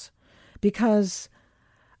problems, because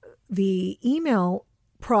the email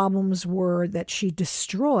problems were that she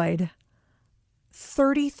destroyed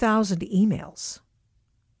 30,000 emails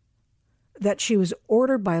that she was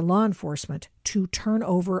ordered by law enforcement to turn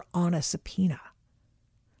over on a subpoena.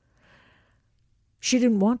 She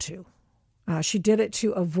didn't want to. She did it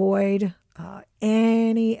to avoid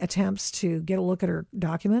any attempts to get a look at her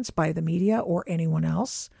documents by the media or anyone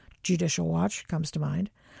else. Judicial Watch comes to mind.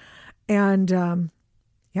 And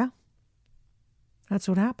that's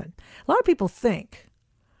what happened. A lot of people think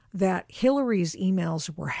that Hillary's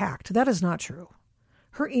emails were hacked. That is not true.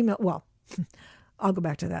 Her email, well, I'll go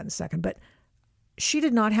back to that in a second, but she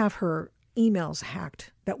did not have her emails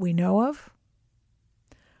hacked that we know of.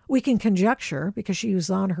 We can conjecture because she was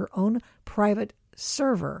on her own private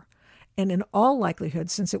server. And in all likelihood,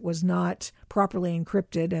 since it was not properly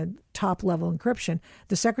encrypted and top-level encryption,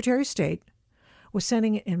 the Secretary of State was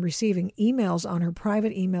sending and receiving emails on her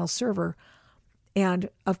private email server. And,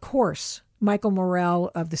 of course, Michael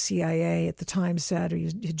Morrell of the CIA at the time said, or he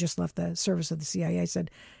had just left the service of the CIA,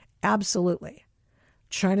 said, absolutely,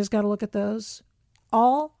 China's got to look at those.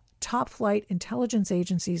 All top-flight intelligence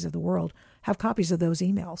agencies of the world have copies of those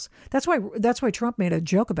emails. That's why Trump made a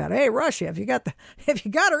joke about, hey, Russia, if you got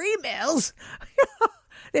her emails,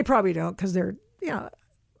 they probably don't, because they're,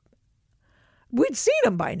 we'd seen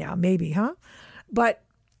them by now, maybe, huh? But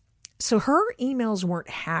so her emails weren't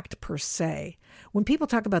hacked per se. When people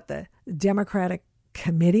talk about the Democratic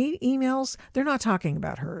committee emails, they're not talking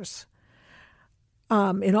about hers.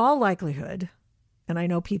 In all likelihood, and I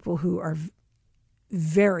know people who are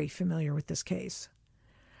very familiar with this case,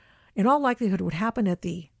 in all likelihood, what happened at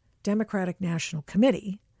the Democratic National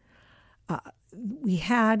Committee, we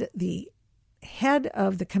had the head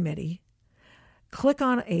of the committee click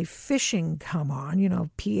on a phishing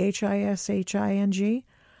phishing,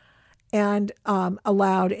 and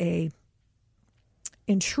allowed a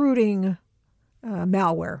intruding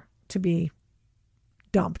malware to be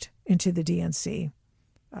dumped into the DNC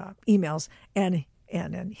emails and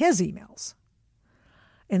his emails.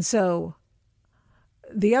 And so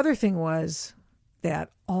the other thing was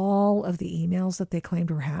that all of the emails that they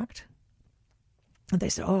claimed were hacked, and they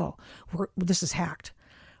said, this is hacked,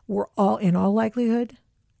 were all, in all likelihood,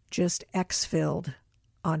 just exfilled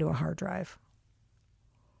onto a hard drive.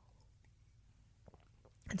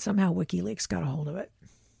 And somehow WikiLeaks got a hold of it.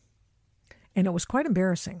 And it was quite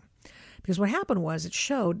embarrassing because what happened was it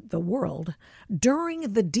showed the world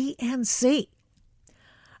during the DNC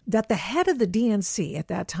that the head of the DNC at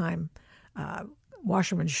that time,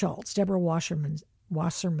 Wasserman Schultz, Deborah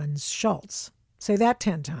Wasserman Schultz, say that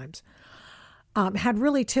 10 times, had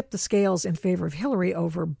really tipped the scales in favor of Hillary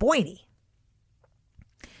over Boyney.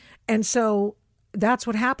 And so that's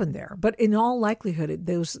what happened there. But in all likelihood,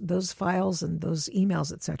 those files and those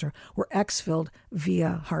emails, etc., were exfilled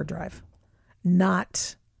via hard drive,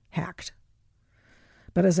 not hacked.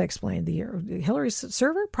 But as I explained, the Hillary's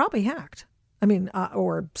server probably hacked. I mean,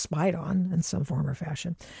 or spied on in some form or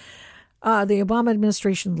fashion. The Obama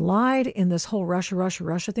administration lied in this whole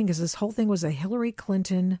Russia thing because this whole thing was a Hillary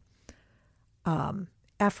Clinton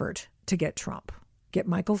effort to get Trump. Get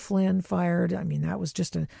Michael Flynn fired. I mean, that was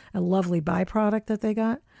just a lovely byproduct that they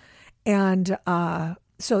got. And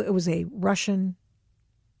so it was a Russian,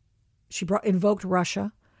 invoked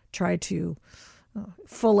Russia, tried to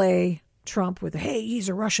fillet Trump with, hey, he's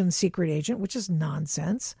a Russian secret agent, which is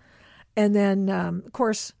nonsense. And then, of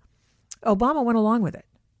course, Obama went along with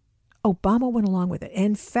it.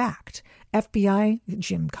 In fact, FBI,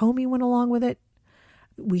 Jim Comey went along with it.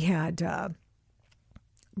 We had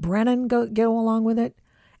Brennan go along with it,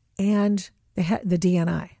 and the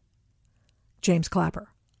DNI, James Clapper,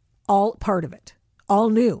 all part of it, all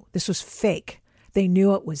knew this was fake. They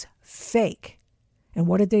knew it was fake. And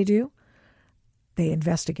what did they do? They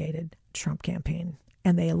investigated Trump campaign,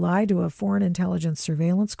 and they lied to a foreign intelligence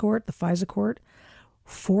surveillance court, the FISA court,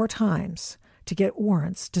 4 times to get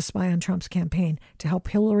warrants to spy on Trump's campaign to help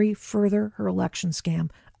Hillary further her election scam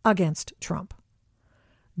against Trump.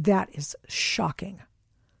 That is shocking.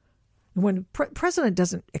 When president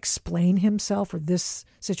doesn't explain himself or this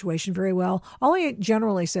situation very well, all he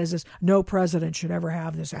generally says is, no president should ever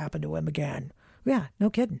have this happen to him again. Yeah, no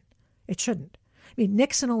kidding. It shouldn't. I mean,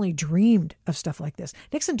 Nixon only dreamed of stuff like this.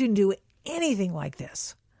 Nixon didn't do anything like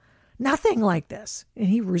this. Nothing like this. And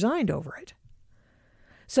he resigned over it.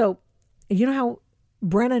 So, you know how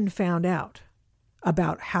Brennan found out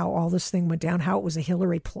about how all this thing went down, how it was a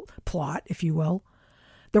Hillary plot, if you will?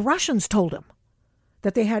 The Russians told him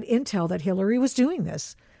that they had intel that Hillary was doing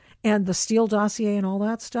this. And the Steele dossier and all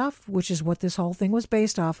that stuff, which is what this whole thing was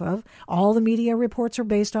based off of. All the media reports are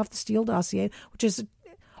based off the Steele dossier, which is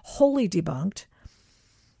wholly debunked.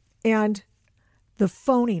 And the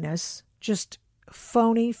phoniness, just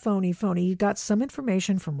phony. You got some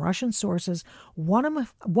information from Russian sources, one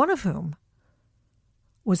of whom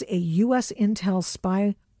was a U.S. intel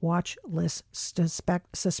spy watch list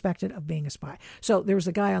suspected of being a spy. So there was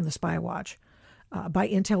a guy on the spy watch by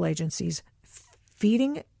intel agencies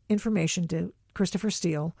feeding information to Christopher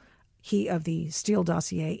Steele, he of the Steele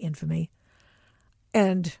dossier infamy.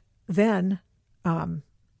 And then the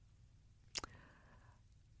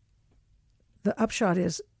upshot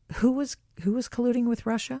is who was colluding with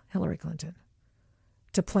Russia? Hillary Clinton,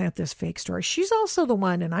 to plant this fake story. She's also the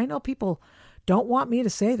one, and I know people don't want me to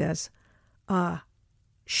say this,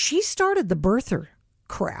 she started the birther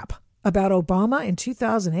crap about Obama in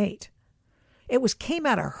 2008. It came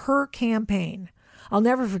out of her campaign. I'll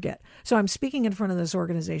never forget. So I'm speaking in front of this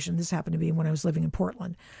organization. This happened to be when I was living in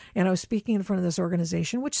Portland. And I was speaking in front of this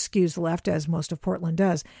organization, which skews left, as most of Portland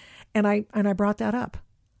does. And I brought that up.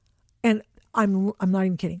 And I'm not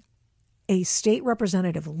even kidding. A state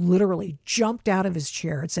representative literally jumped out of his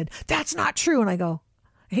chair and said, "That's not true." And I go,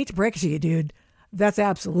 I hate to break it to you, dude. That's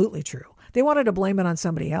absolutely true. They wanted to blame it on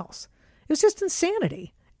somebody else. It was just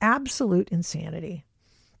insanity. Absolute insanity.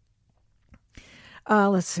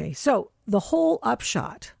 Let's see. So the whole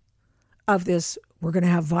upshot of this, we're going to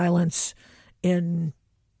have violence in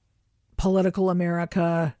political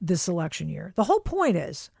America this election year. The whole point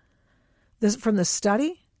is, this from the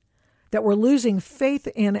study, that we're losing faith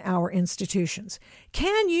in our institutions.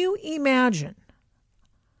 Can you imagine,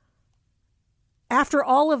 after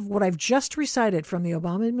all of what I've just recited from the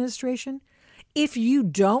Obama administration, if you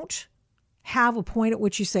don't have a point at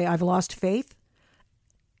which you say, I've lost faith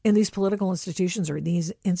in these political institutions or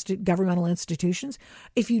these governmental institutions.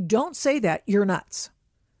 If you don't say that, you're nuts.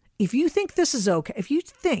 If you think this is okay,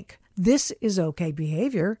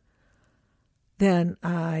 behavior, then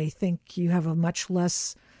I think you have a much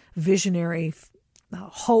less visionary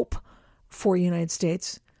hope for the United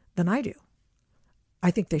States than I do. I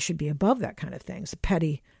think they should be above that kind of things, the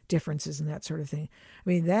petty differences and that sort of thing. I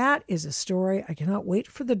mean, that is a story. I cannot wait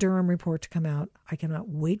for the Durham report to come out.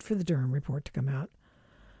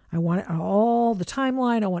 I want it all, the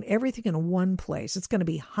timeline. I want everything in one place. It's going to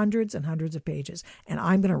be hundreds and hundreds of pages, and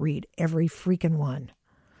I'm going to read every freaking one.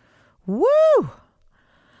 Woo!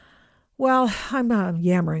 Well, I'm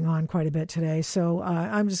yammering on quite a bit today, so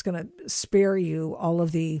I'm just going to spare you all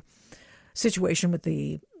of the situation with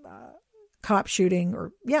the cop shooting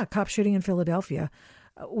in Philadelphia,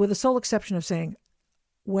 with the sole exception of saying,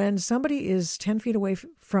 when somebody is 10 feet away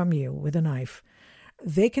from you with a knife,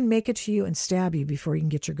 they can make it to you and stab you before you can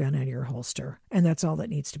get your gun out of your holster. And that's all that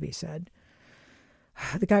needs to be said.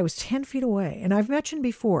 The guy was 10 feet away. And I've mentioned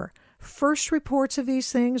before, first reports of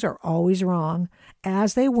these things are always wrong,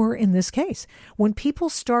 as they were in this case. When people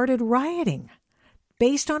started rioting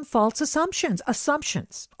based on false assumptions,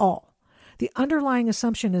 all. The underlying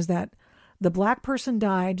assumption is that the black person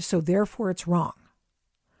died, so therefore it's wrong.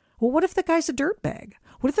 Well, what if the guy's a dirtbag?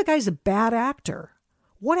 What if the guy's a bad actor?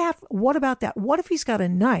 What about that? What if he's got a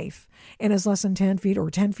knife and is less than 10 feet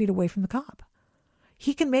or 10 feet away from the cop?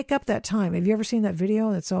 He can make up that time. Have you ever seen that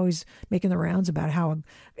video that's always making the rounds about how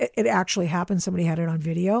it actually happened? Somebody had it on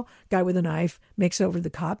video. Guy with a knife makes over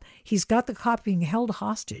the cop. He's got the cop being held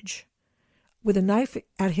hostage with a knife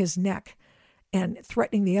at his neck and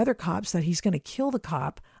threatening the other cops that he's going to kill the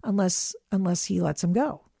cop unless he lets him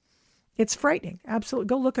go. It's frightening. Absolutely.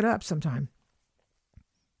 Go look it up sometime.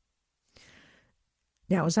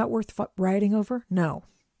 Now, is that worth rioting over? No,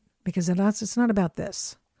 because it's not about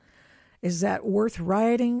this. Is that worth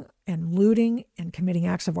rioting and looting and committing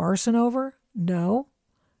acts of arson over? No.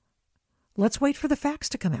 Let's wait for the facts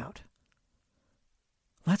to come out.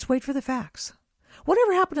 Let's wait for the facts.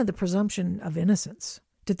 Whatever happened to the presumption of innocence?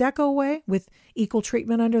 Did that go away with equal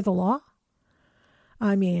treatment under the law?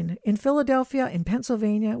 I mean, in Philadelphia, in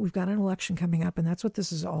Pennsylvania, we've got an election coming up, and that's what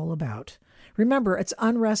this is all about. Remember, it's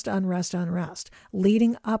unrest,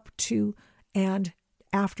 leading up to and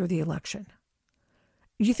after the election.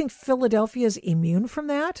 You think Philadelphia is immune from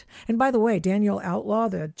that? And by the way, Danielle Outlaw,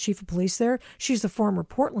 the chief of police there, she's the former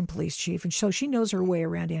Portland police chief, and so she knows her way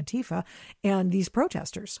around Antifa and these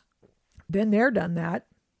protesters. Been there, done that.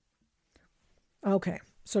 Okay.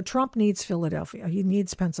 So Trump needs Philadelphia. He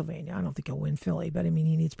needs Pennsylvania. I don't think he'll win Philly, but I mean,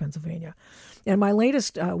 he needs Pennsylvania. And my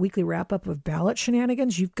latest weekly wrap-up of ballot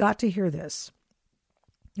shenanigans, you've got to hear this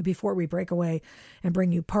before we break away and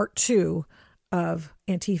bring you part 2 of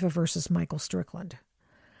Antifa versus Michael Strickland.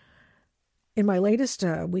 In my latest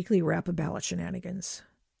weekly wrap of ballot shenanigans,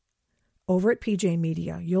 over at PJ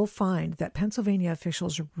Media, you'll find that Pennsylvania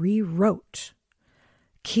officials rewrote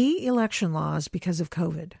key election laws because of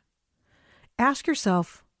COVID. Ask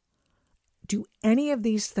yourself, do any of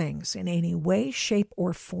these things in any way, shape,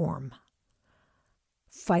 or form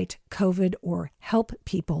fight COVID or help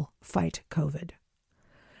people fight COVID?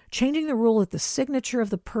 Changing the rule that the signature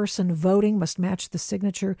of the person voting must match the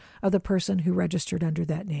signature of the person who registered under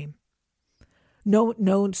that name. No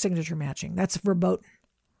signature matching. That's verboten.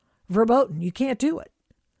 Verboten. You can't do it.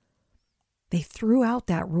 They threw out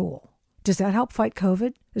that rule. Does that help fight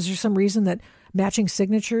COVID? Is there some reason that matching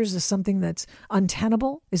signatures is something that's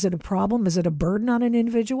untenable? Is it a problem? Is it a burden on an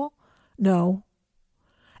individual? No.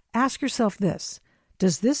 Ask yourself this.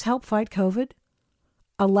 Does this help fight COVID?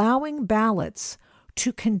 Allowing ballots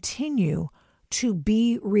to continue to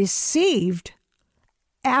be received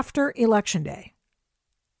after Election Day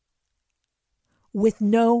with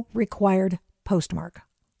no required postmark.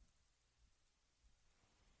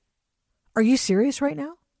 Are you serious right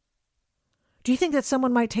now? Do you think that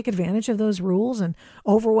someone might take advantage of those rules and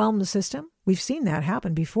overwhelm the system? We've seen that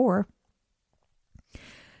happen before.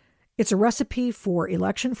 It's a recipe for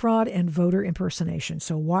election fraud and voter impersonation.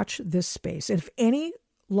 So watch this space. And if any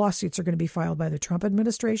lawsuits are going to be filed by the Trump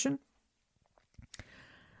administration,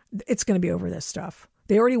 it's going to be over this stuff.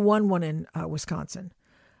 They already won one in Wisconsin.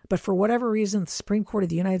 But for whatever reason, the Supreme Court of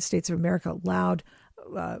the United States of America allowed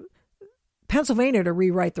Pennsylvania to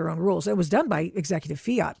rewrite their own rules. It was done by executive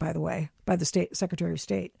fiat, by the way, by the state Secretary of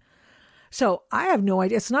State. So I have no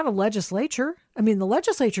idea. It's not a legislature. I mean, the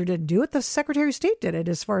legislature didn't do it. The Secretary of State did it,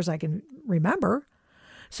 as far as I can remember.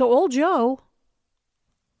 So old Joe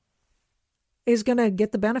is going to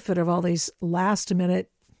get the benefit of all these last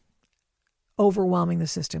minute overwhelming the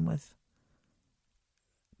system with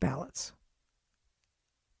ballots.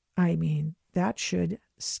 I mean, that should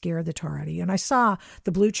scare the tar out of you. And I saw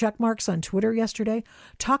the blue check marks on Twitter yesterday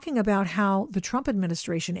talking about how the Trump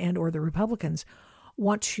administration and or the Republicans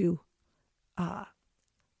want to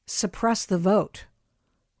suppress the vote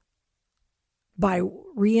by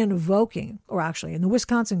re-invoking, or actually in the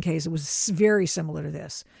Wisconsin case, it was very similar to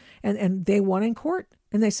this. And they won in court.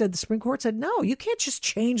 And they said, the Supreme Court said, no, you can't just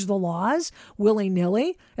change the laws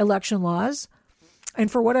willy-nilly, election laws.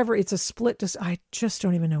 And for whatever, it's a split. I just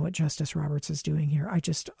don't even know what Justice Roberts is doing here.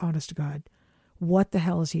 Honest to God, what the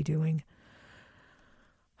hell is he doing?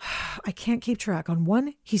 I can't keep track. On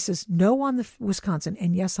one, he says no on the Wisconsin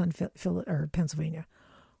and yes on Pennsylvania.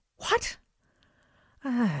 What?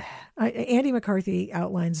 Andy McCarthy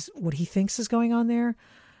outlines what he thinks is going on there.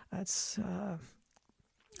 That's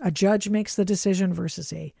a judge makes the decision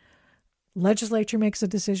versus a legislature makes a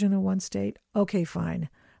decision in one state. Okay, fine.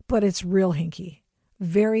 But it's real hinky.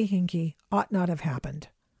 Very hinky. Ought not have happened.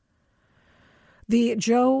 The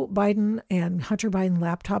Joe Biden and Hunter Biden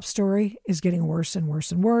laptop story is getting worse and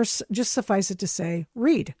worse and worse. Just suffice it to say,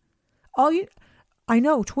 read. I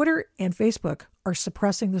know Twitter and Facebook are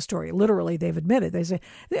suppressing the story. Literally, they've admitted. They say,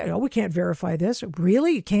 we can't verify this.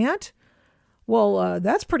 Really? You can't? Well,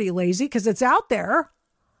 that's pretty lazy because it's out there.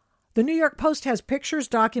 The New York Post has pictures,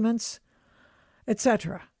 documents,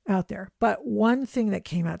 etc. out there. But one thing that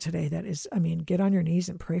came out today that is, get on your knees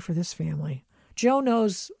and pray for this family. Joe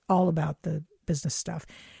knows all about the business stuff.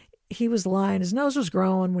 He was lying. His nose was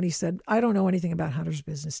growing when he said, I don't know anything about Hunter's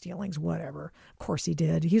business dealings, whatever. Of course he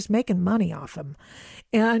did. He was making money off him.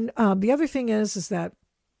 And the other thing is that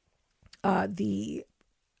the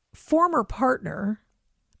former partner,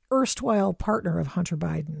 erstwhile partner of Hunter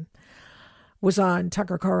Biden, was on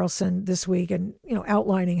Tucker Carlson this week and,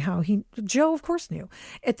 outlining how Joe, of course, knew.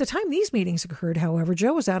 At the time these meetings occurred, however,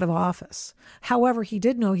 Joe was out of office. However, he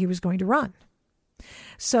did know he was going to run.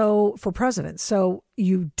 So for president. So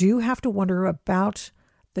you do have to wonder about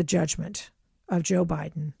the judgment of Joe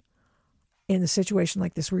Biden in a situation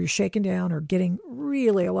like this where you're shaken down or getting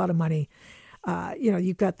really a lot of money.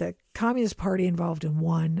 You've got the Communist Party involved in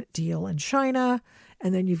one deal in China,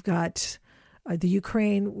 and then you've got the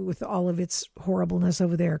Ukraine with all of its horribleness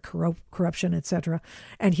over there, corruption, etc.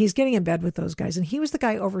 And he's getting in bed with those guys. And he was the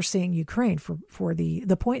guy overseeing Ukraine for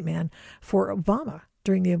the point man for Obama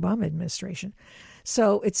during the Obama administration.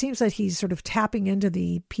 So it seems that he's sort of tapping into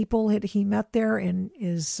the people that he met there and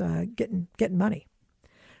is getting money.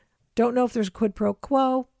 Don't know if there's a quid pro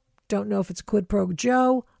quo. Don't know if it's a quid pro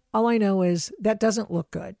Joe. All I know is that doesn't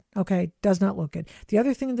look good. Okay, does not look good. The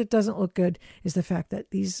other thing that doesn't look good is the fact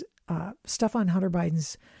that these stuff on Hunter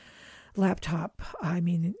Biden's laptop,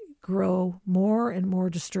 grow more and more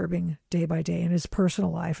disturbing day by day in his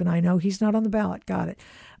personal life. And I know he's not on the ballot. Got it.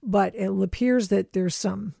 But it appears that there's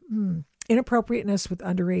some inappropriateness with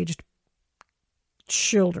underage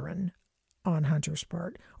children on Hunter's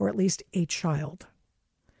part, or at least a child,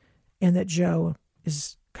 and that Joe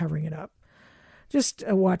is covering it up. Just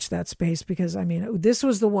watch that space because, this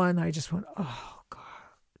was the one I just went, oh, God,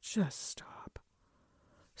 just stop.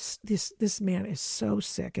 This man is so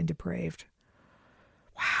sick and depraved.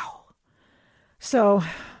 Wow. So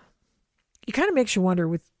it kind of makes you wonder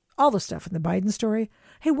with all the stuff in the Biden story.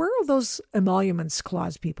 Hey, where are those emoluments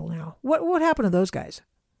clause people now? What happened to those guys?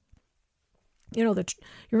 You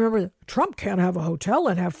remember Trump can't have a hotel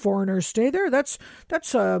and have foreigners stay there. That's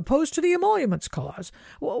opposed to the emoluments clause.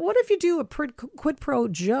 Well, what if you do a quid pro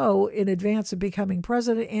Joe in advance of becoming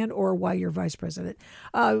president and or while you're vice president?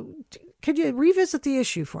 Could you revisit the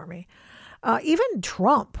issue for me? Even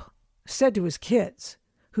Trump said to his kids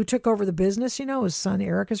who took over the business, his son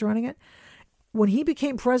Eric is running it. When he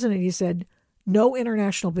became president, he said, no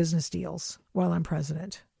international business deals while I'm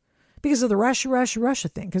president. Because of the Russia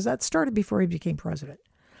thing, because that started before he became president.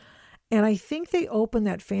 And I think they opened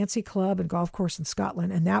that fancy club and golf course in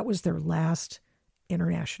Scotland, and that was their last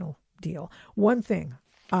international deal. One thing,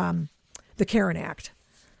 the Karen Act.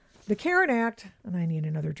 The Karen Act, and I need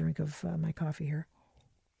another drink of my coffee here,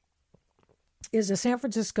 is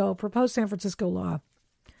a proposed San Francisco law.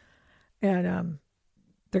 And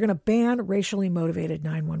they're going to ban racially motivated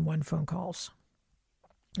 911 phone calls.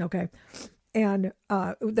 Okay. And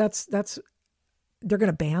that's they're going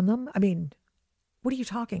to ban them. What are you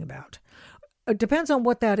talking about? It depends on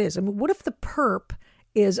what that is. What if the perp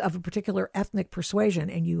is of a particular ethnic persuasion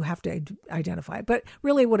and you have to identify it? But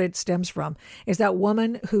really what it stems from is that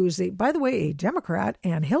woman who's, by the way, a Democrat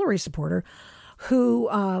and Hillary supporter who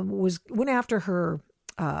went after her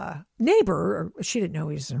neighbor. Or she didn't know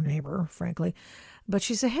he was her neighbor, frankly. But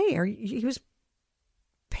she said, hey, he was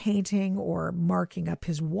painting or marking up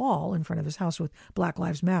his wall in front of his house with Black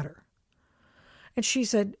Lives Matter. And she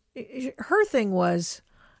said her thing was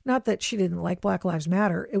not that she didn't like Black Lives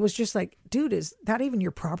Matter. It was just like, dude, is that even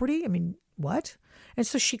your property? I mean, what? And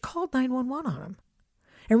so she called 911 on him.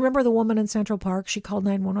 And remember the woman in Central Park? She called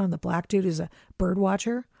 911. The black dude is a bird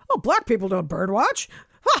watcher. Oh, black people don't bird watch.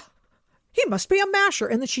 Huh, he must be a masher.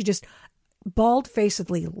 And then she just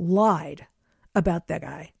bald-facedly lied about that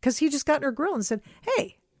guy because he just got in her grill and said,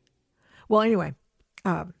 hey. Well, anyway,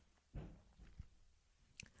 no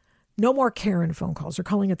more Karen phone calls. They're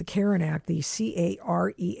calling it the Karen Act, the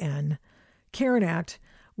CAREN, Karen Act,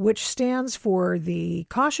 which stands for the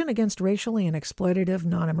Caution Against Racially and Exploitative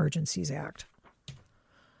Non-Emergencies Act.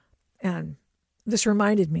 And this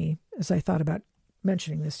reminded me, as I thought about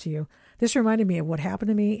mentioning this to you, this reminded me of what happened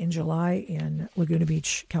to me in July in Laguna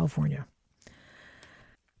Beach, California.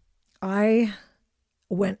 I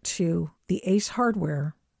went to the Ace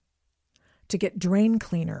Hardware to get drain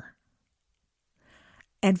cleaner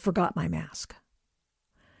and forgot my mask.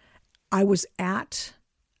 I was at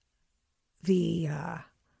the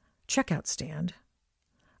checkout stand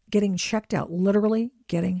getting checked out, literally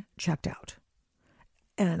getting checked out.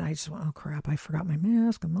 And I just went, oh crap, I forgot my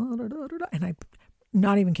mask. And I,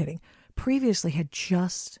 not even kidding, previously had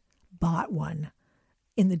just bought one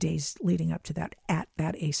in the days leading up to that at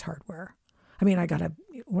that Ace Hardware. I mean, I got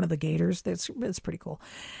one of the gaiters. It's pretty cool.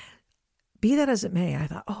 Be that as it may, I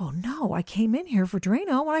thought, oh no, I came in here for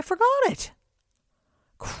Drano and I forgot it.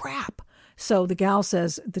 Crap. So the gal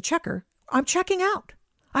says, the checker, I'm checking out.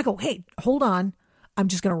 I go, hey, hold on. I'm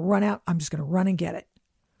just going to run out. I'm just going to run and get it.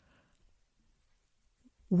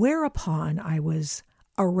 Whereupon I was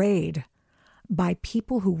arrayed by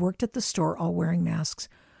people who worked at the store all wearing masks.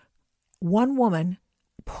 One woman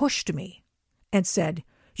pushed me and said,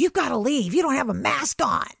 you've got to leave. You don't have a mask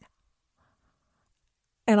on.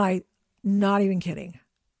 And I, not even kidding,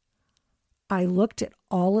 I looked at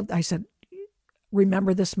I said,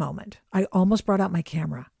 remember this moment. I almost brought out my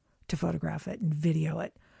camera to photograph it and video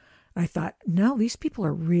it. And I thought, no, these people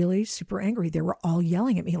are really super angry. They were all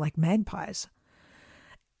yelling at me like magpies.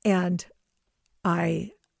 And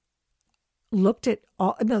I looked at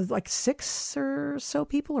like 6 or so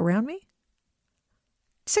people around me.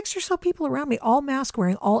 6 or so people around me, all mask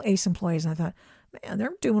wearing, all Ace employees. And I thought, man,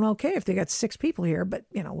 they're doing okay if they got 6 people here. But,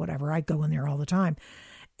 whatever. I go in there all the time.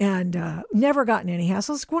 And never gotten any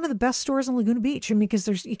hassles. It's one of the best stores in Laguna Beach. I mean,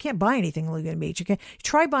 because you can't buy anything in Laguna Beach. You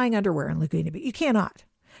try buying underwear in Laguna Beach. You cannot.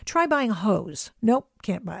 Try buying a hose. Nope,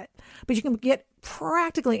 can't buy it. But you can get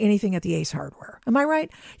practically anything at the Ace Hardware. Am I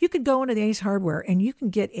right? You could go into the Ace Hardware and you can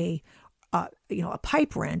get a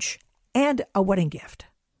pipe wrench and a wedding gift.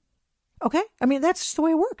 Okay? I mean, that's just the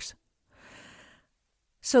way it works.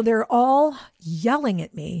 So they're all yelling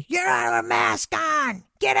at me, you don't have a mask on.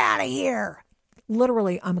 Get out of here.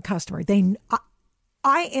 Literally, I'm a customer.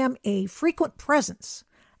 I am a frequent presence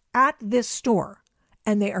at this store,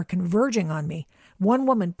 and they are converging on me. One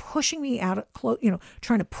woman pushing me out,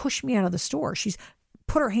 trying to push me out of the store. She's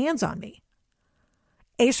put her hands on me.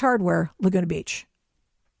 Ace Hardware, Laguna Beach.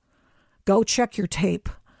 Go check your tape.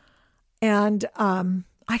 And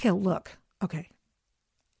I go, look.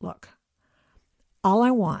 All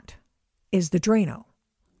I want is the Drano,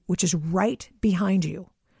 which is right behind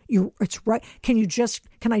you. It's right. Can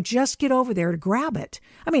I just get over there to grab it?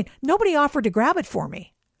 I mean, nobody offered to grab it for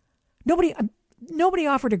me. Nobody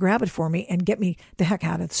offered to grab it for me and get me the heck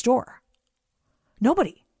out of the store.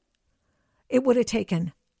 Nobody. It would have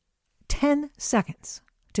taken 10 seconds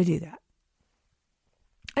to do that.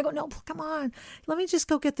 I go, no, come on. Let me just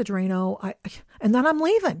go get the Drano. And then I'm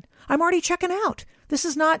leaving. I'm already checking out. This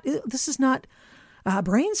is not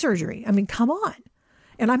brain surgery. I mean, come on.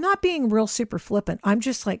 And I'm not being real super flippant. I'm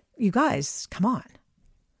just like, you guys, come on.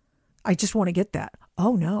 I just want to get that.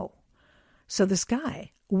 Oh, no. So this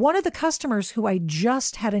guy, one of the customers who I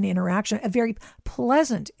just had an interaction, a very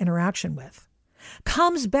pleasant interaction with,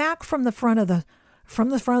 comes back from the front of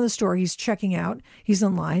the store. He's checking out. He's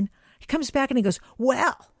in line. He comes back and he goes,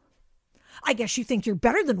 well, I guess you think you're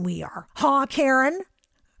better than we are, huh, Karen?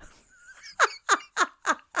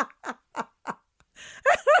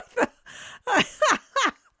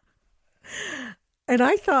 And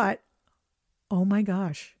I thought, oh my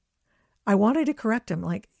gosh, I wanted to correct him.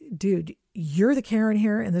 Like, dude, you're the Karen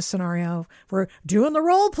here in this scenario. We're doing the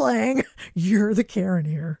role playing. You're the Karen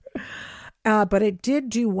here. But it did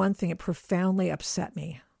do one thing. It profoundly upset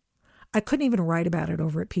me. I couldn't even write about it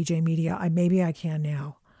over at PJ Media. Maybe I can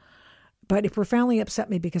now. But it profoundly upset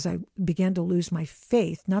me because I began to lose my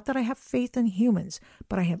faith. Not that I have faith in humans,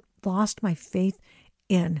 but I have lost my faith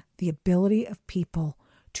in the ability of people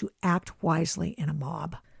to act wisely in a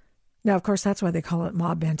mob. Now, of course, that's why they call it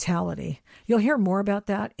mob mentality. You'll hear more about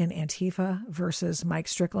that in Antifa versus Mike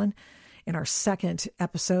Strickland in our second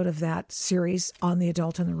episode of that series on the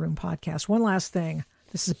Adult in the Room podcast. One last thing.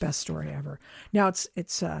 This is the best story ever. Now,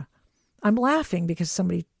 I'm laughing because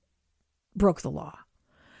somebody broke the law.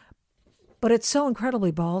 But it's so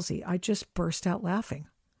incredibly ballsy. I just burst out laughing.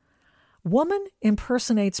 Woman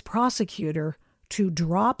impersonates prosecutor to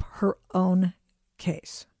drop her own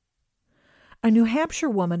case. A New Hampshire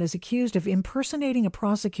woman is accused of impersonating a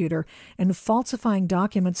prosecutor and falsifying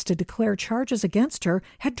documents to declare charges against her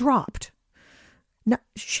had dropped. Now,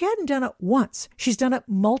 she hadn't done it once. She's done it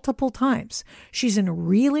multiple times. She's in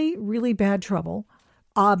really, really bad trouble,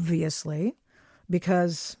 obviously,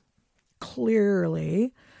 because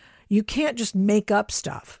clearly you can't just make up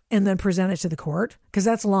stuff and then present it to the court, because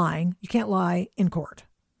that's lying. You can't lie in court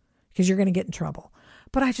because you're going to get in trouble.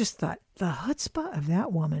 But I just thought the chutzpah of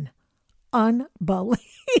that woman, unbelievable.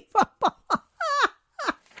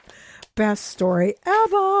 Best story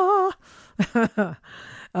ever.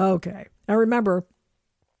 Okay. Now remember,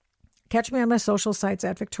 catch me on my social sites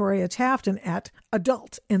at Victoria Taft and at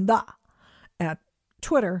Adult in the at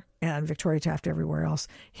Twitter and Victoria Taft everywhere else.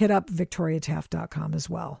 Hit up victoriataft.com as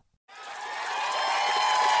well.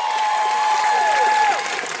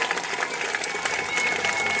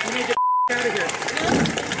 You need to get out of here.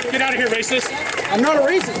 Get out of here, racist. I'm not a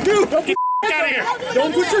racist. Dude, don't get out of here.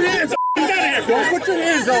 Don't put your hands on me. Get out of here. Don't put your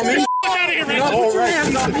hands on me. Get out of here,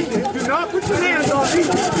 racist. Do not put your hands on me. Do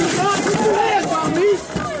not put your hands on me.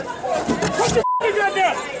 Put your gun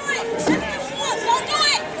down.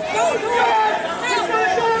 Don't do it. Don't do it.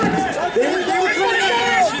 They were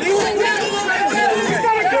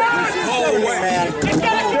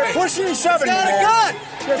They're pushing and shoving. He's got a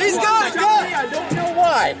gun. He's got a gun. I don't know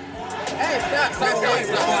why. Hey, stop.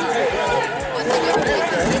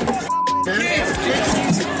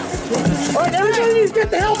 All right, everybody needs to get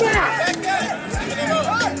the hell back.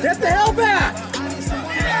 Get the hell back.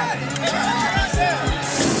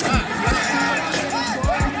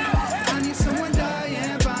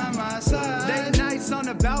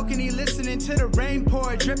 Balcony listening to the rain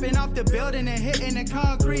pour, dripping off the building and hitting the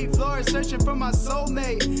concrete floor, searching for my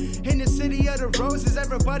soulmate in the city of the roses.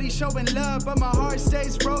 Everybody showing love, but my heart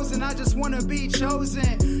stays frozen. I just want to be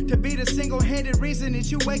chosen to be the single-handed reason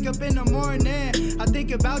that you wake up in the morning. I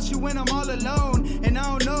think about you when I'm all alone, and I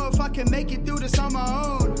don't know if I can make it through this on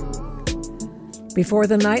my own. Before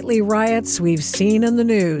the nightly riots we've seen in the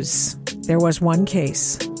news, there was one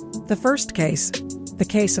case. The first case, the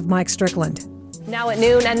case of Mike Strickland. Now at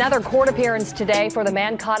noon, another court appearance today for the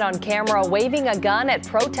man caught on camera waving a gun at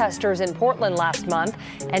protesters in Portland last month.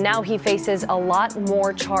 And now he faces a lot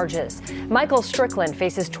more charges. Michael Strickland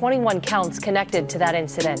faces 21 counts connected to that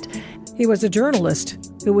incident. He was a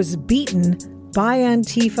journalist who was beaten by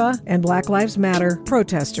Antifa and Black Lives Matter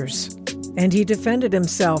protesters. And he defended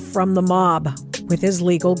himself from the mob with his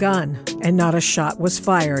legal gun, and not a shot was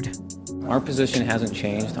fired. Our position hasn't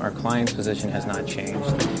changed. Our client's position has not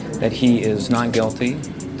changed. That he is not guilty,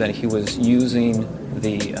 that he was using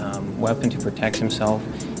the weapon to protect himself,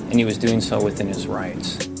 and he was doing so within his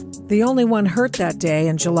rights. The only one hurt that day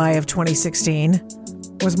in July of 2016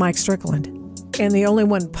 was Mike Strickland. And the only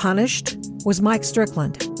one punished was Mike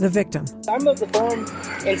Strickland, the victim. I'm of the firm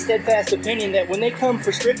and steadfast opinion that when they come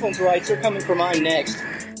for Strickland's rights, they're coming for mine next.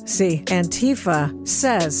 See, Antifa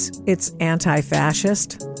says it's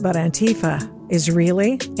anti-fascist, but Antifa is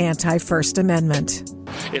really anti-First Amendment.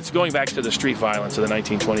 It's going back to the street violence of the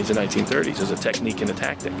 1920s and 1930s as a technique and a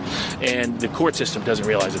tactic. And the court system doesn't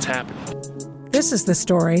realize it's happening. This is the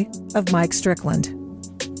story of Mike Strickland.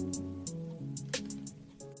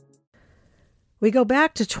 We go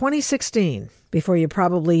back to 2016, before you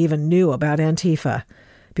probably even knew about Antifa,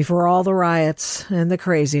 before all the riots and the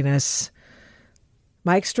craziness.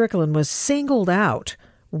 Mike Strickland was singled out,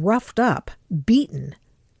 roughed up, beaten,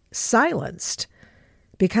 silenced,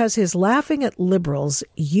 because his Laughing at Liberals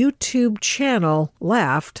YouTube channel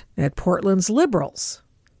laughed at Portland's liberals.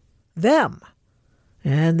 Them.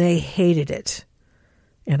 And they hated it.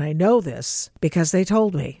 And I know this because they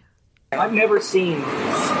told me. I've never seen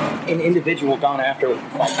an individual gone after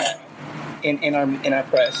like that in our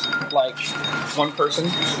press. Like one person,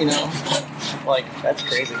 like that's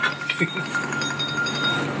crazy.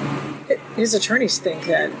 His attorneys think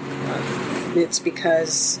that it's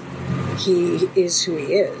because he is who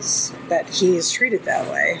he is, that he is treated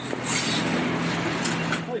that way.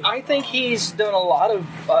 I think he's done a lot of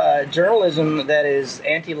journalism that is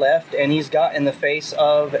anti-left, and he's got in the face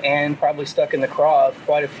of and probably stuck in the craw of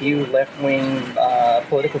quite a few left-wing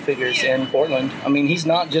political figures in Portland. I mean, he's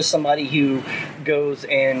not just somebody who goes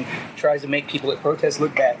and tries to make people at protests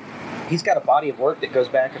look bad. he's got a body of work that goes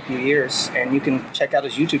back a few years, and you can check out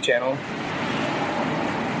his YouTube channel.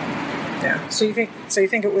 Yeah. So you think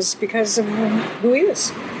it was because of who he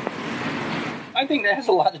is? I think that has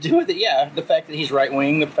a lot to do with it. Yeah, the fact that he's right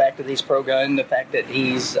wing, the fact that he's pro gun, the fact that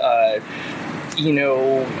he's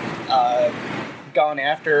gone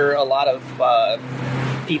after a lot of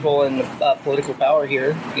people in political power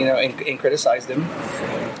here, and criticized him.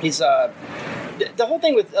 He's the whole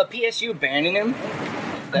thing with PSU banning him.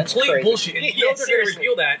 That's complete crazy. bullshit. And you know they're going to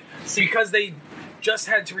repeal that because they just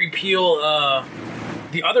had to repeal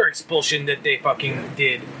the other expulsion that they fucking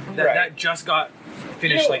did. That just got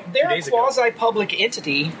finished like 2 days ago. They're a quasi-public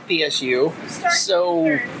entity, PSU.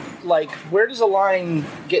 So, like, where does a line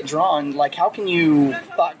get drawn? Like, how can you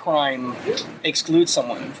thought crime exclude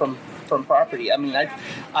someone from property? I mean,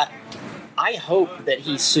 I hope that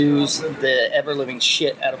he sues the ever-living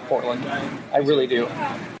shit out of Portland. I really do.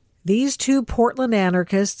 These two Portland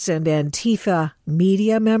anarchists and Antifa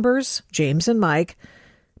media members, James and Mike,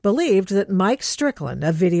 believed that Mike Strickland,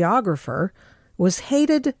 a videographer, was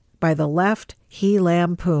hated by the left he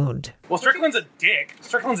lampooned. Well, Strickland's a dick.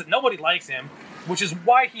 Nobody likes him, which is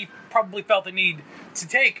why he probably felt the need to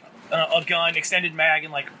take a gun, extended mag,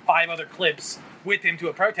 and like 5 other clips with him to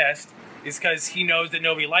a protest, is because he knows that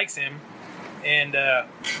nobody likes him. And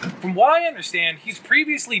from what I understand, he's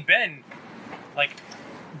previously been like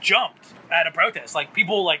jumped at a protest. Like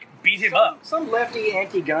people like beat him up. Some lefty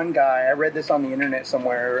anti-gun guy, I read this on the internet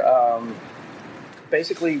somewhere,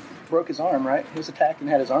 basically broke his arm, right? He was attacked and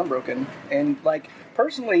had his arm broken. And like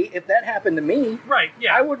personally, if that happened to me, right,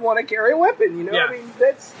 yeah, I would want to carry a weapon, Yeah. I mean,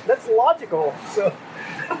 that's logical. So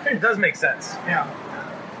it does make sense. Yeah.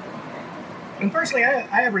 And personally,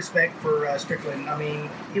 I have respect for Strickland. I mean,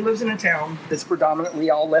 he lives in a town that's predominantly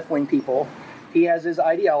all left-wing people. He has his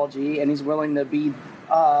ideology, and he's willing to be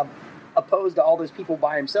opposed to all those people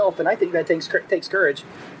by himself. And I think that takes courage.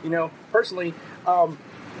 Personally,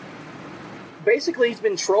 basically he's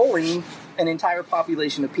been trolling an entire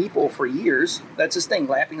population of people for years. That's his thing,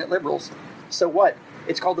 laughing at liberals. So what?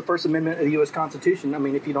 It's called the First Amendment of the U.S. Constitution. I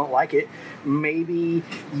mean, if you don't like it, maybe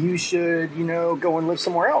you should, go and live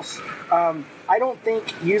somewhere else. I don't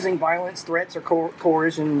think using violence, threats, or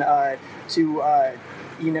coercion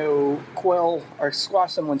to, quell or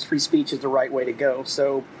squash someone's free speech is the right way to go.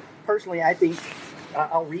 So, personally, I think,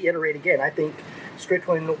 I'll reiterate again, I think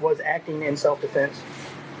Strickland was acting in self-defense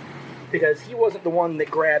because he wasn't the one that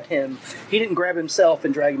grabbed him. He didn't grab himself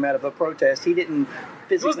and drag him out of a protest. He didn't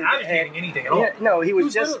physically... He wasn't advocating anything at all. Yeah, no, he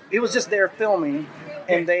was just there filming,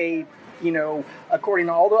 and they, according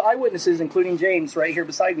to all the eyewitnesses, including James right here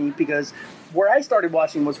beside me, because where I started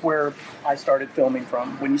watching was where I started filming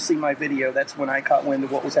from. When you see my video, that's when I caught wind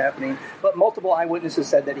of what was happening. But multiple eyewitnesses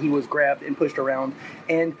said that he was grabbed and pushed around.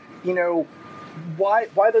 And,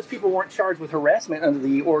 why those people weren't charged with harassment under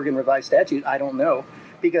the Oregon Revised Statute, I don't know.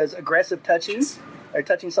 Because aggressive touching, or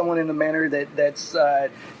touching someone in a manner that's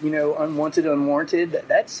unwanted, unwarranted,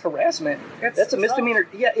 that's harassment. That's a misdemeanor.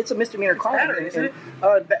 Yeah, it's a misdemeanor crime. Better, isn't it?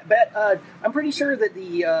 I'm pretty sure that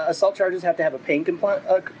the assault charges have to have a pain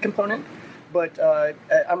component, but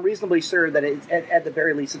I'm reasonably sure that at the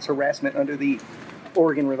very least it's harassment under the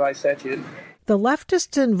Oregon Revised Statute. The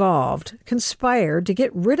leftists involved conspired to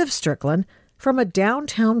get rid of Strickland from a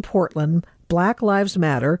downtown Portland Black Lives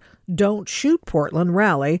Matter Don't Shoot Portland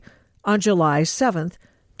rally on July 7th,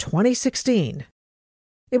 2016.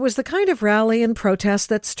 It was the kind of rally and protest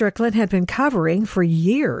that Strickland had been covering for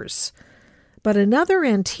years. But another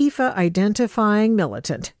Antifa-identifying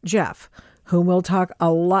militant, Jeff, whom we'll talk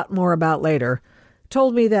a lot more about later,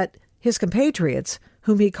 told me that his compatriots,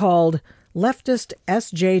 whom he called leftist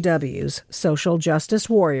SJWs, social justice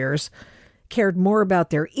warriors, cared more about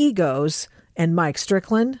their egos and Mike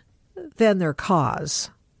Strickland than their cause.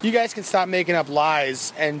 You guys can stop making up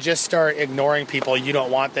lies and just start ignoring people you don't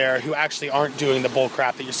want there who actually aren't doing the bull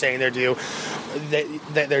crap that you're saying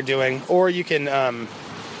that they're doing. Or you can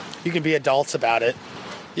be adults about it.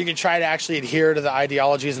 You can try to actually adhere to the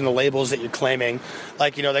ideologies and the labels that you're claiming.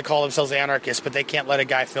 Like, they call themselves anarchists, but they can't let a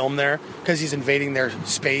guy film there because he's invading their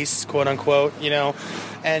space, quote unquote,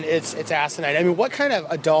 and it's asinine. I mean, what kind of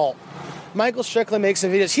adult? Michael Strickland makes some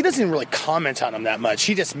videos. He doesn't even really comment on them that much.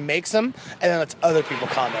 He just makes them and then lets other people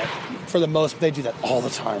comment. For the most, they do that all the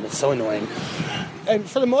time. It's so annoying. And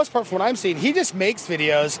for the most part, from what I'm seeing, he just makes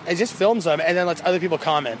videos and just films them and then lets other people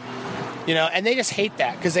comment. And they just hate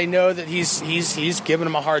that because they know that he's giving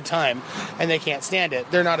them a hard time, and they can't stand it.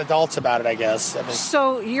 They're not adults about it, I guess.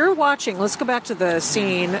 So you're watching. Let's go back to the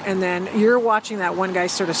scene, and then you're watching that one guy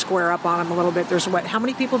sort of square up on him a little bit. There's how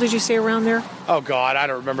many people did you say around there? Oh God, I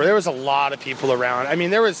don't remember. There was a lot of people around. I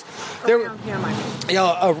mean,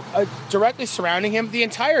 directly surrounding him the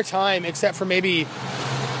entire time, except for maybe.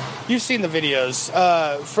 You've seen the videos.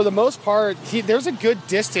 For the most part, there's a good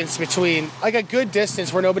distance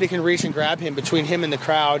where nobody can reach and grab him between him and the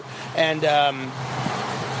crowd. And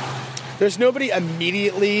there's nobody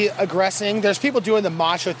immediately aggressing. There's people doing the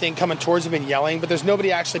macho thing coming towards him and yelling, but there's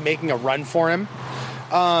nobody actually making a run for him.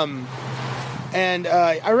 And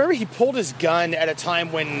I remember he pulled his gun at a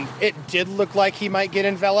time when it did look like he might get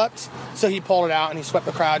enveloped. So he pulled it out and he swept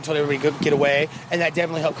the crowd and told everybody to get away. And that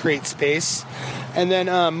definitely helped create space. And then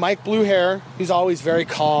Mike Bluehair, he's always very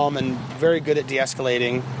calm and very good at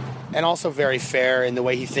de-escalating. And also very fair in the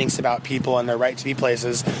way he thinks about people and their right to be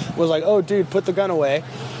places. Was like, oh, dude, put the gun away.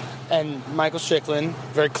 And Michael Strickland,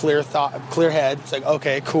 very clear head. It's like,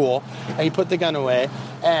 okay, cool. And he put the gun away.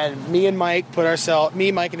 And me, Mike,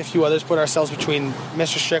 and a few others put ourselves between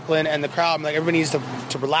Mr. Strickland and the crowd. I'm like, everybody needs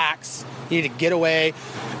to relax. You need to get away.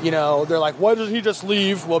 They're like, why doesn't he just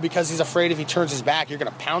leave? Well, because he's afraid if he turns his back, you're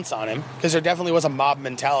going to pounce on him. Because there definitely was a mob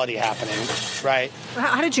mentality happening, right?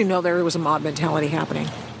 How did you know there was a mob mentality happening?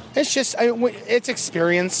 It's just, it's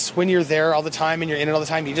experience. When you're there all the time and you're in it all the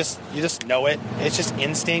time, you just know it. It's just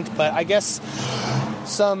instinct. But I guess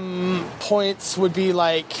some points would be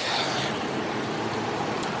like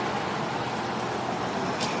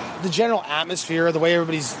the general atmosphere, the way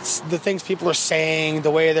the things people are saying,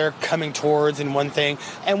 the way they're coming towards in one thing.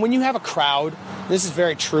 And when you have a crowd, this is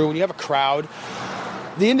very true, when you have a crowd,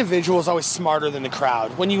 the individual is always smarter than the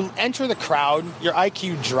crowd. When you enter the crowd, your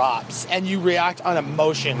IQ drops and you react on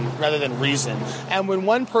emotion rather than reason. And when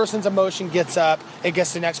one person's emotion gets up, it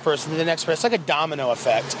gets the next person, the next person. It's like a domino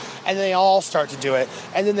effect. And they all start to do it.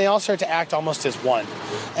 And then they all start to act almost as one.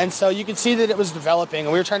 And so you can see that it was developing.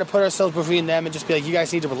 And we were trying to put ourselves between them and just be like, you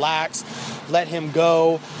guys need to relax, let him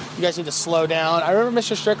go. You guys need to slow down. I remember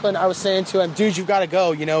Mr. Strickland, I was saying to him, dude, you've got to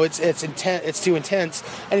go. It's intense. It's too intense.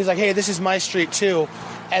 And he's like, hey, this is my street too.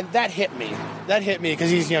 And that hit me. Because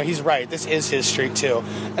he's right. This is his street too.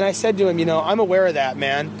 And I said to him, I'm aware of that,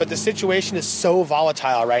 man. But the situation is so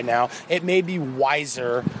volatile right now. It may be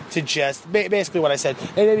wiser to just, basically what I said,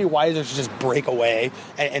 it may be wiser to just break away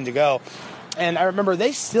and to go. And I remember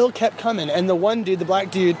they still kept coming. And the one dude, the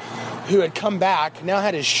black dude who had come back, now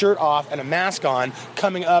had his shirt off and a mask on,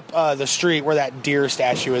 coming up the street where that deer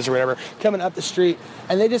statue is or whatever, coming up the street.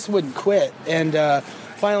 And they just wouldn't quit. And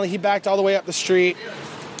finally he backed all the way up the street.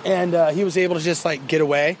 And he was able to just get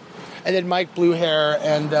away. And then Mike Bluehair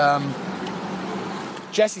and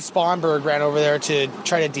Jesse Sponberg ran over there to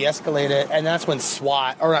try to de-escalate it. And that's when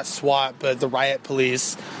but the riot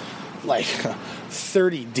police,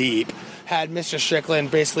 30 deep, had Mr. Strickland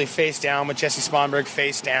basically face down with Jesse Sponberg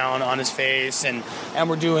face down on his face. And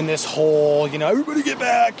we're doing this whole, everybody get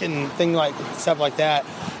back and stuff like that.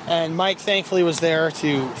 And Mike thankfully was there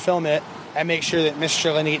to film it and make sure that Mr.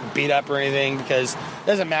 Strickland didn't get beat up or anything, because it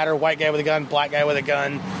doesn't matter, white guy with a gun, black guy with a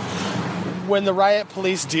gun. When the riot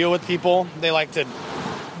police deal with people, they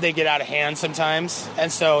get out of hand sometimes.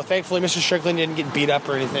 And so thankfully Mr. Strickland didn't get beat up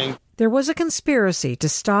or anything. There was a conspiracy to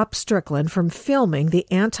stop Strickland from filming the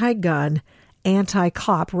anti-gun,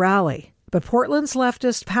 anti-cop rally. But Portland's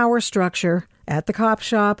leftist power structure, at the cop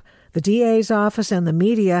shop, the DA's office, and the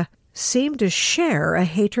media seemed to share a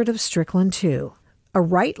hatred of Strickland too. A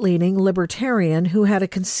right-leaning libertarian who had a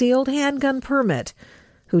concealed handgun permit,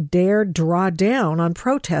 who dared draw down on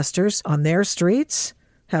protesters on their streets?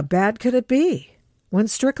 How bad could it be? When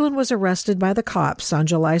Strickland was arrested by the cops on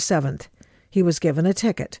July 7th, he was given a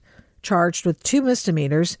ticket, charged with 2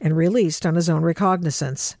 misdemeanors, and released on his own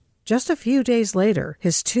recognizance. Just a few days later,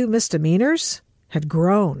 his 2 misdemeanors had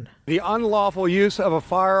grown. The unlawful use of a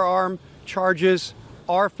firearm charges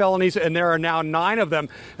are felonies, and there are now 9 of them.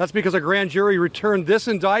 That's because a grand jury returned this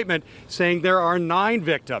indictment saying there are 9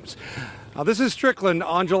 victims. Now, this is Strickland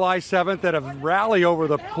on July 7th at a rally over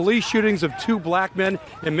the police shootings of 2 black men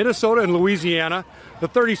in Minnesota and Louisiana. The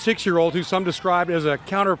 36-year-old, who some described as a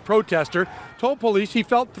counter-protester, told police he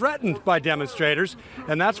felt threatened by demonstrators,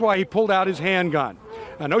 and that's why he pulled out his handgun.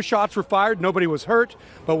 Now, no shots were fired, nobody was hurt,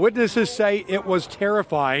 but witnesses say it was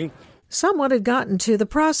terrifying. Someone had gotten to the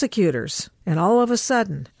prosecutors, and all of a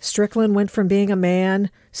sudden, Strickland went from being a man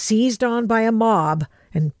seized on by a mob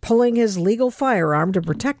and pulling his legal firearm to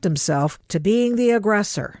protect himself to being the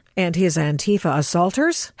aggressor. And his Antifa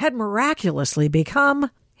assaulters had miraculously become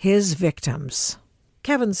his victims.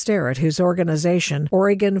 Kevin Starrett, whose organization,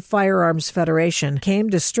 Oregon Firearms Federation, came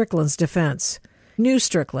to Strickland's defense, knew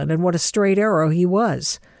Strickland and what a straight arrow he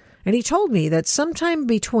was. And he told me that sometime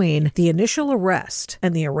between the initial arrest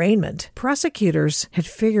and the arraignment, prosecutors had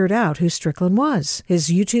figured out who Strickland was, his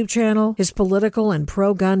YouTube channel, his political and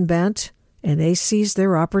pro-gun bent, and they seized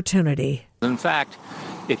their opportunity. In fact,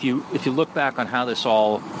 if you look back on how this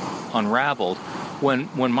all unraveled,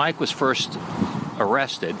 when Mike was first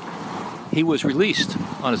arrested, he was released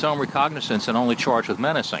on his own recognizance and only charged with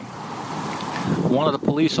menacing. One of the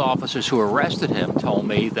police officers who arrested him told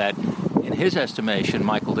me that, in his estimation,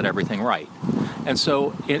 Michael did everything right. And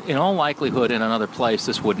so, in all likelihood, in another place,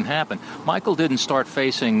 this wouldn't happen. Michael didn't start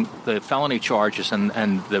facing the felony charges and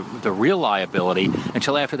the real liability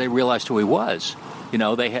until after they realized who he was. You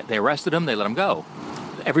know, they arrested him, they let him go.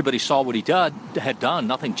 Everybody saw what he had done.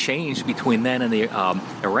 Nothing changed between then and the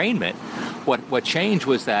arraignment. What changed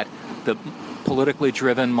was that the politically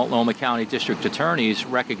driven Multnomah County district attorneys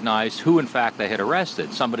recognized who, in fact, they had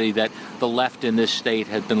arrested, somebody that the left in this state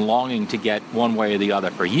had been longing to get one way or the other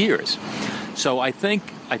for years. So I think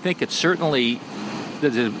it's certainly,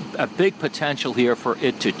 there's a big potential here for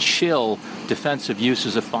it to chill defensive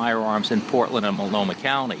uses of firearms in Portland and Multnomah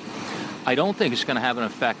County. I don't think it's going to have an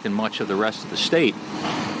effect in much of the rest of the state.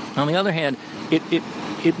 On the other hand,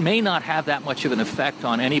 it may not have that much of an effect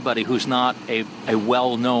on anybody who's not a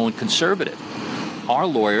well-known conservative. Our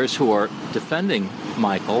lawyers who are defending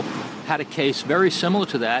Michael had a case very similar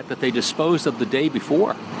to that they disposed of the day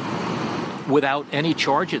before without any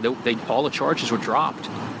charges. All the charges were dropped.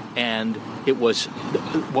 And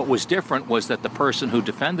what was different was that the person who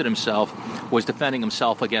defended himself was defending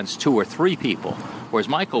himself against 2 or 3 people, whereas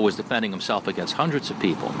Michael was defending himself against hundreds of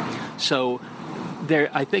people. So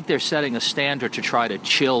I think they're setting a standard to try to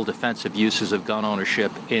chill defensive uses of gun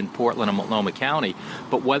ownership in Portland and Multnomah County.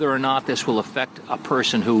 But whether or not this will affect a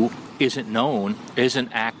person who isn't known,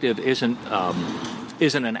 isn't active, isn't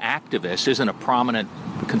an activist, isn't a prominent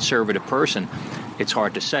conservative person, it's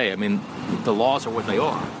hard to say. I mean, the laws are what they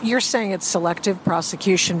are. You're saying it's selective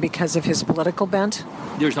prosecution because of his political bent?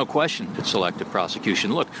 There's no question it's selective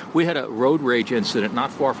prosecution. Look, we had a road rage incident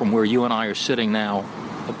not far from where you and I are sitting now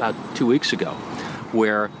about 2 weeks ago,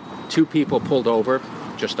 where 2 people pulled over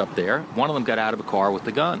just up there. One of them got out of a car with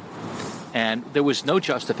the gun. And there was no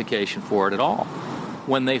justification for it at all.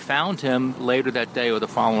 When they found him later that day or the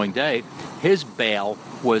following day, his bail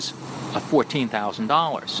was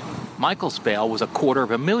 $14,000. Michael's bail was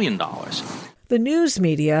 $250,000. The news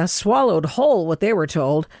media swallowed whole what they were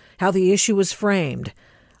told, how the issue was framed.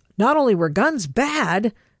 Not only were guns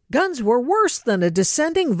bad, guns were worse than a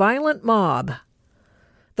descending violent mob.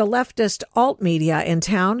 The leftist alt media in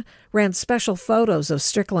town ran special photos of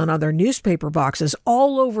Strickland on their newspaper boxes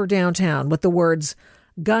all over downtown with the words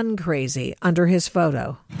 "gun crazy" under his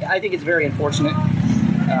photo. I think it's very unfortunate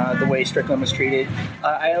the way Strickland was treated.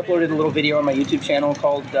 I uploaded a little video on my YouTube channel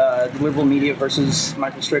called The Liberal Media versus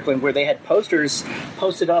Michael Strickland, where they had posters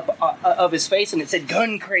posted up of his face and it said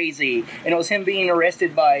 "gun crazy," and it was him being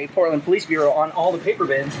arrested by Portland Police Bureau on all the paper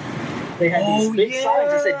bins. They had these big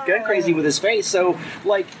signs that said "gun crazy" with his face. So,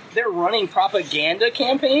 like, they're running propaganda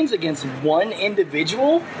campaigns against one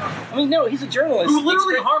individual. I mean, no, he's a journalist. Who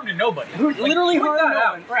literally harmed nobody. Who literally harmed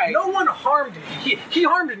no one. Right. No one harmed him. He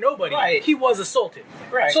harmed nobody. Right. He was assaulted.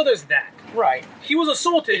 Right. So there's that. Right. He was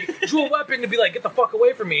assaulted, drew a weapon to be like, get the fuck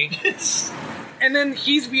away from me. And then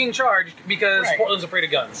he's being charged because Portland's afraid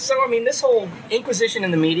of guns. So, I mean, this whole inquisition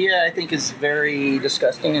in the media, I think, is very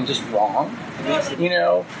disgusting and just wrong. You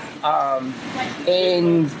know?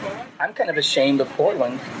 And I'm kind of ashamed of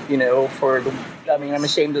Portland, you know, I'm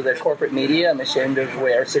ashamed of the corporate media. I'm ashamed of the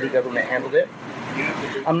way our city government handled it.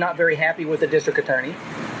 I'm not very happy with the district attorney.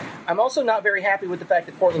 I'm also not very happy with the fact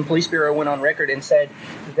that Portland Police Bureau went on record and said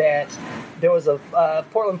that there was a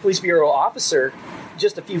Portland Police Bureau officer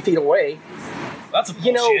just a few feet away. That's a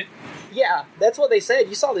bullshit. Yeah, that's what they said.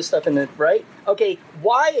 You saw this stuff in the, right? Okay,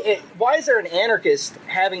 why is there an anarchist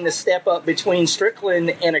having to step up between Strickland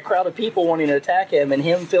and a crowd of people wanting to attack him and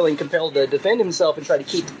him feeling compelled to defend himself and try to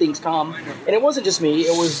keep things calm? And it wasn't just me.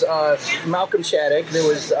 It was Malcolm Shattuck. There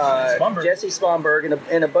was Jesse Spomberg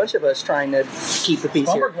and a bunch of us trying to keep the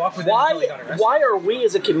peace here. Why are we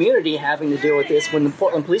as a community having to deal with this when the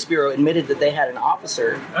Portland Police Bureau admitted that they had an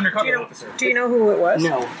officer? Undercover officer. Do you know who it was?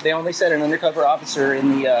 No. They only said an undercover officer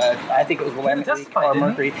in the, I think it was Willamette or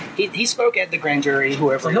Mercury. He spoke at the grand jury,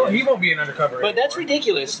 whoever. So he won't be an undercover But that's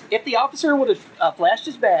ridiculous. If the officer would have flashed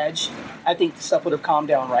his badge, I think the stuff would have calmed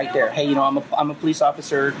down right there. Hey, you know, I'm a police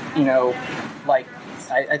officer, you know, like,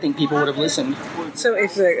 I think people would have listened. So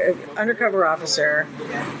if the undercover officer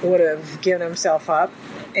would have given himself up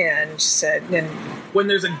and said, and when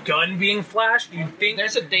there's a gun being flashed, you think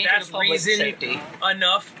there's a danger that's to public reason safety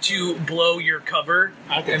enough to blow your cover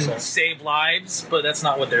and save lives, but that's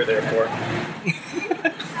not what they're there for.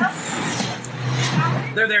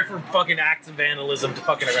 They're there for fucking acts of vandalism to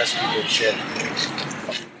fucking arrest people and shit.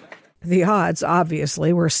 The odds,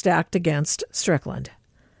 obviously, were stacked against Strickland.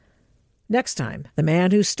 Next time, the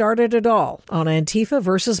man who started it all on Antifa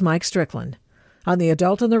versus Mike Strickland on the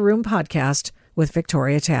Adult in the Room podcast with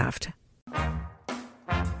Victoria Taft.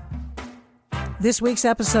 This week's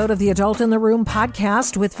episode of the Adult in the Room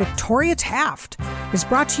podcast with Victoria Taft is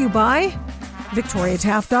brought to you by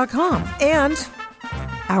VictoriaTaft.com and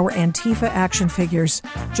our Antifa action figures.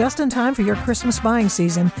 Just in time for your Christmas buying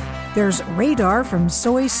season, there's Radar from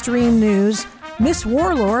Soy Stream News, Miss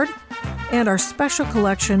Warlord, and our special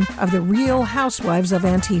collection of the Real Housewives of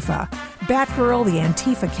Antifa, Batgirl, the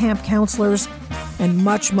Antifa Camp Counselors, and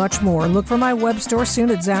much, much more. Look for my web store soon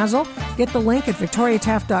at Zazzle. Get the link at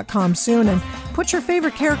VictoriaTaft.com soon and put your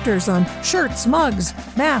favorite characters on shirts, mugs,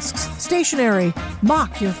 masks, stationery.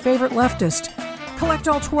 Mock your favorite leftist. Collect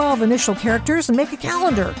all 12 initial characters and make a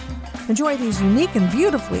calendar. Enjoy these unique and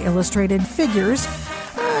beautifully illustrated figures,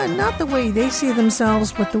 not the way they see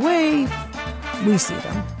themselves, but the way we see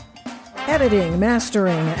them. Editing,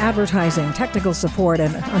 mastering, advertising, technical support,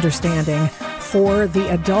 and understanding for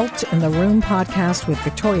the Adult in the Room podcast with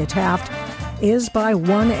Victoria Taft is by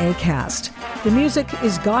 1A Cast. The music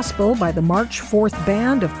is Gospel by the March 4th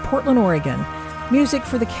Band of Portland, Oregon. Music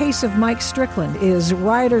for the case of Mike Strickland is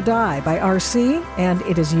Ride or Die by RC, and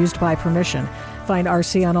it is used by permission. Find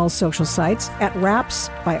RC on all social sites at Raps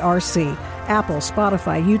by RC, Apple,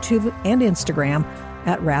 Spotify, YouTube, and Instagram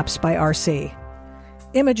at Raps by RC.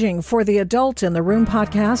 Imaging for the Adult in the Room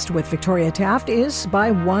podcast with Victoria Taft is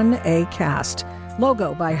by 1A Cast.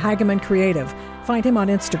 Logo by Hageman Creative. Find him on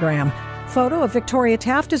Instagram. Photo of Victoria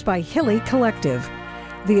Taft is by Hilly Collective.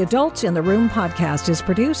 The Adult in the Room podcast is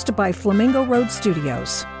produced by Flamingo Road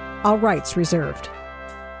Studios. All rights reserved.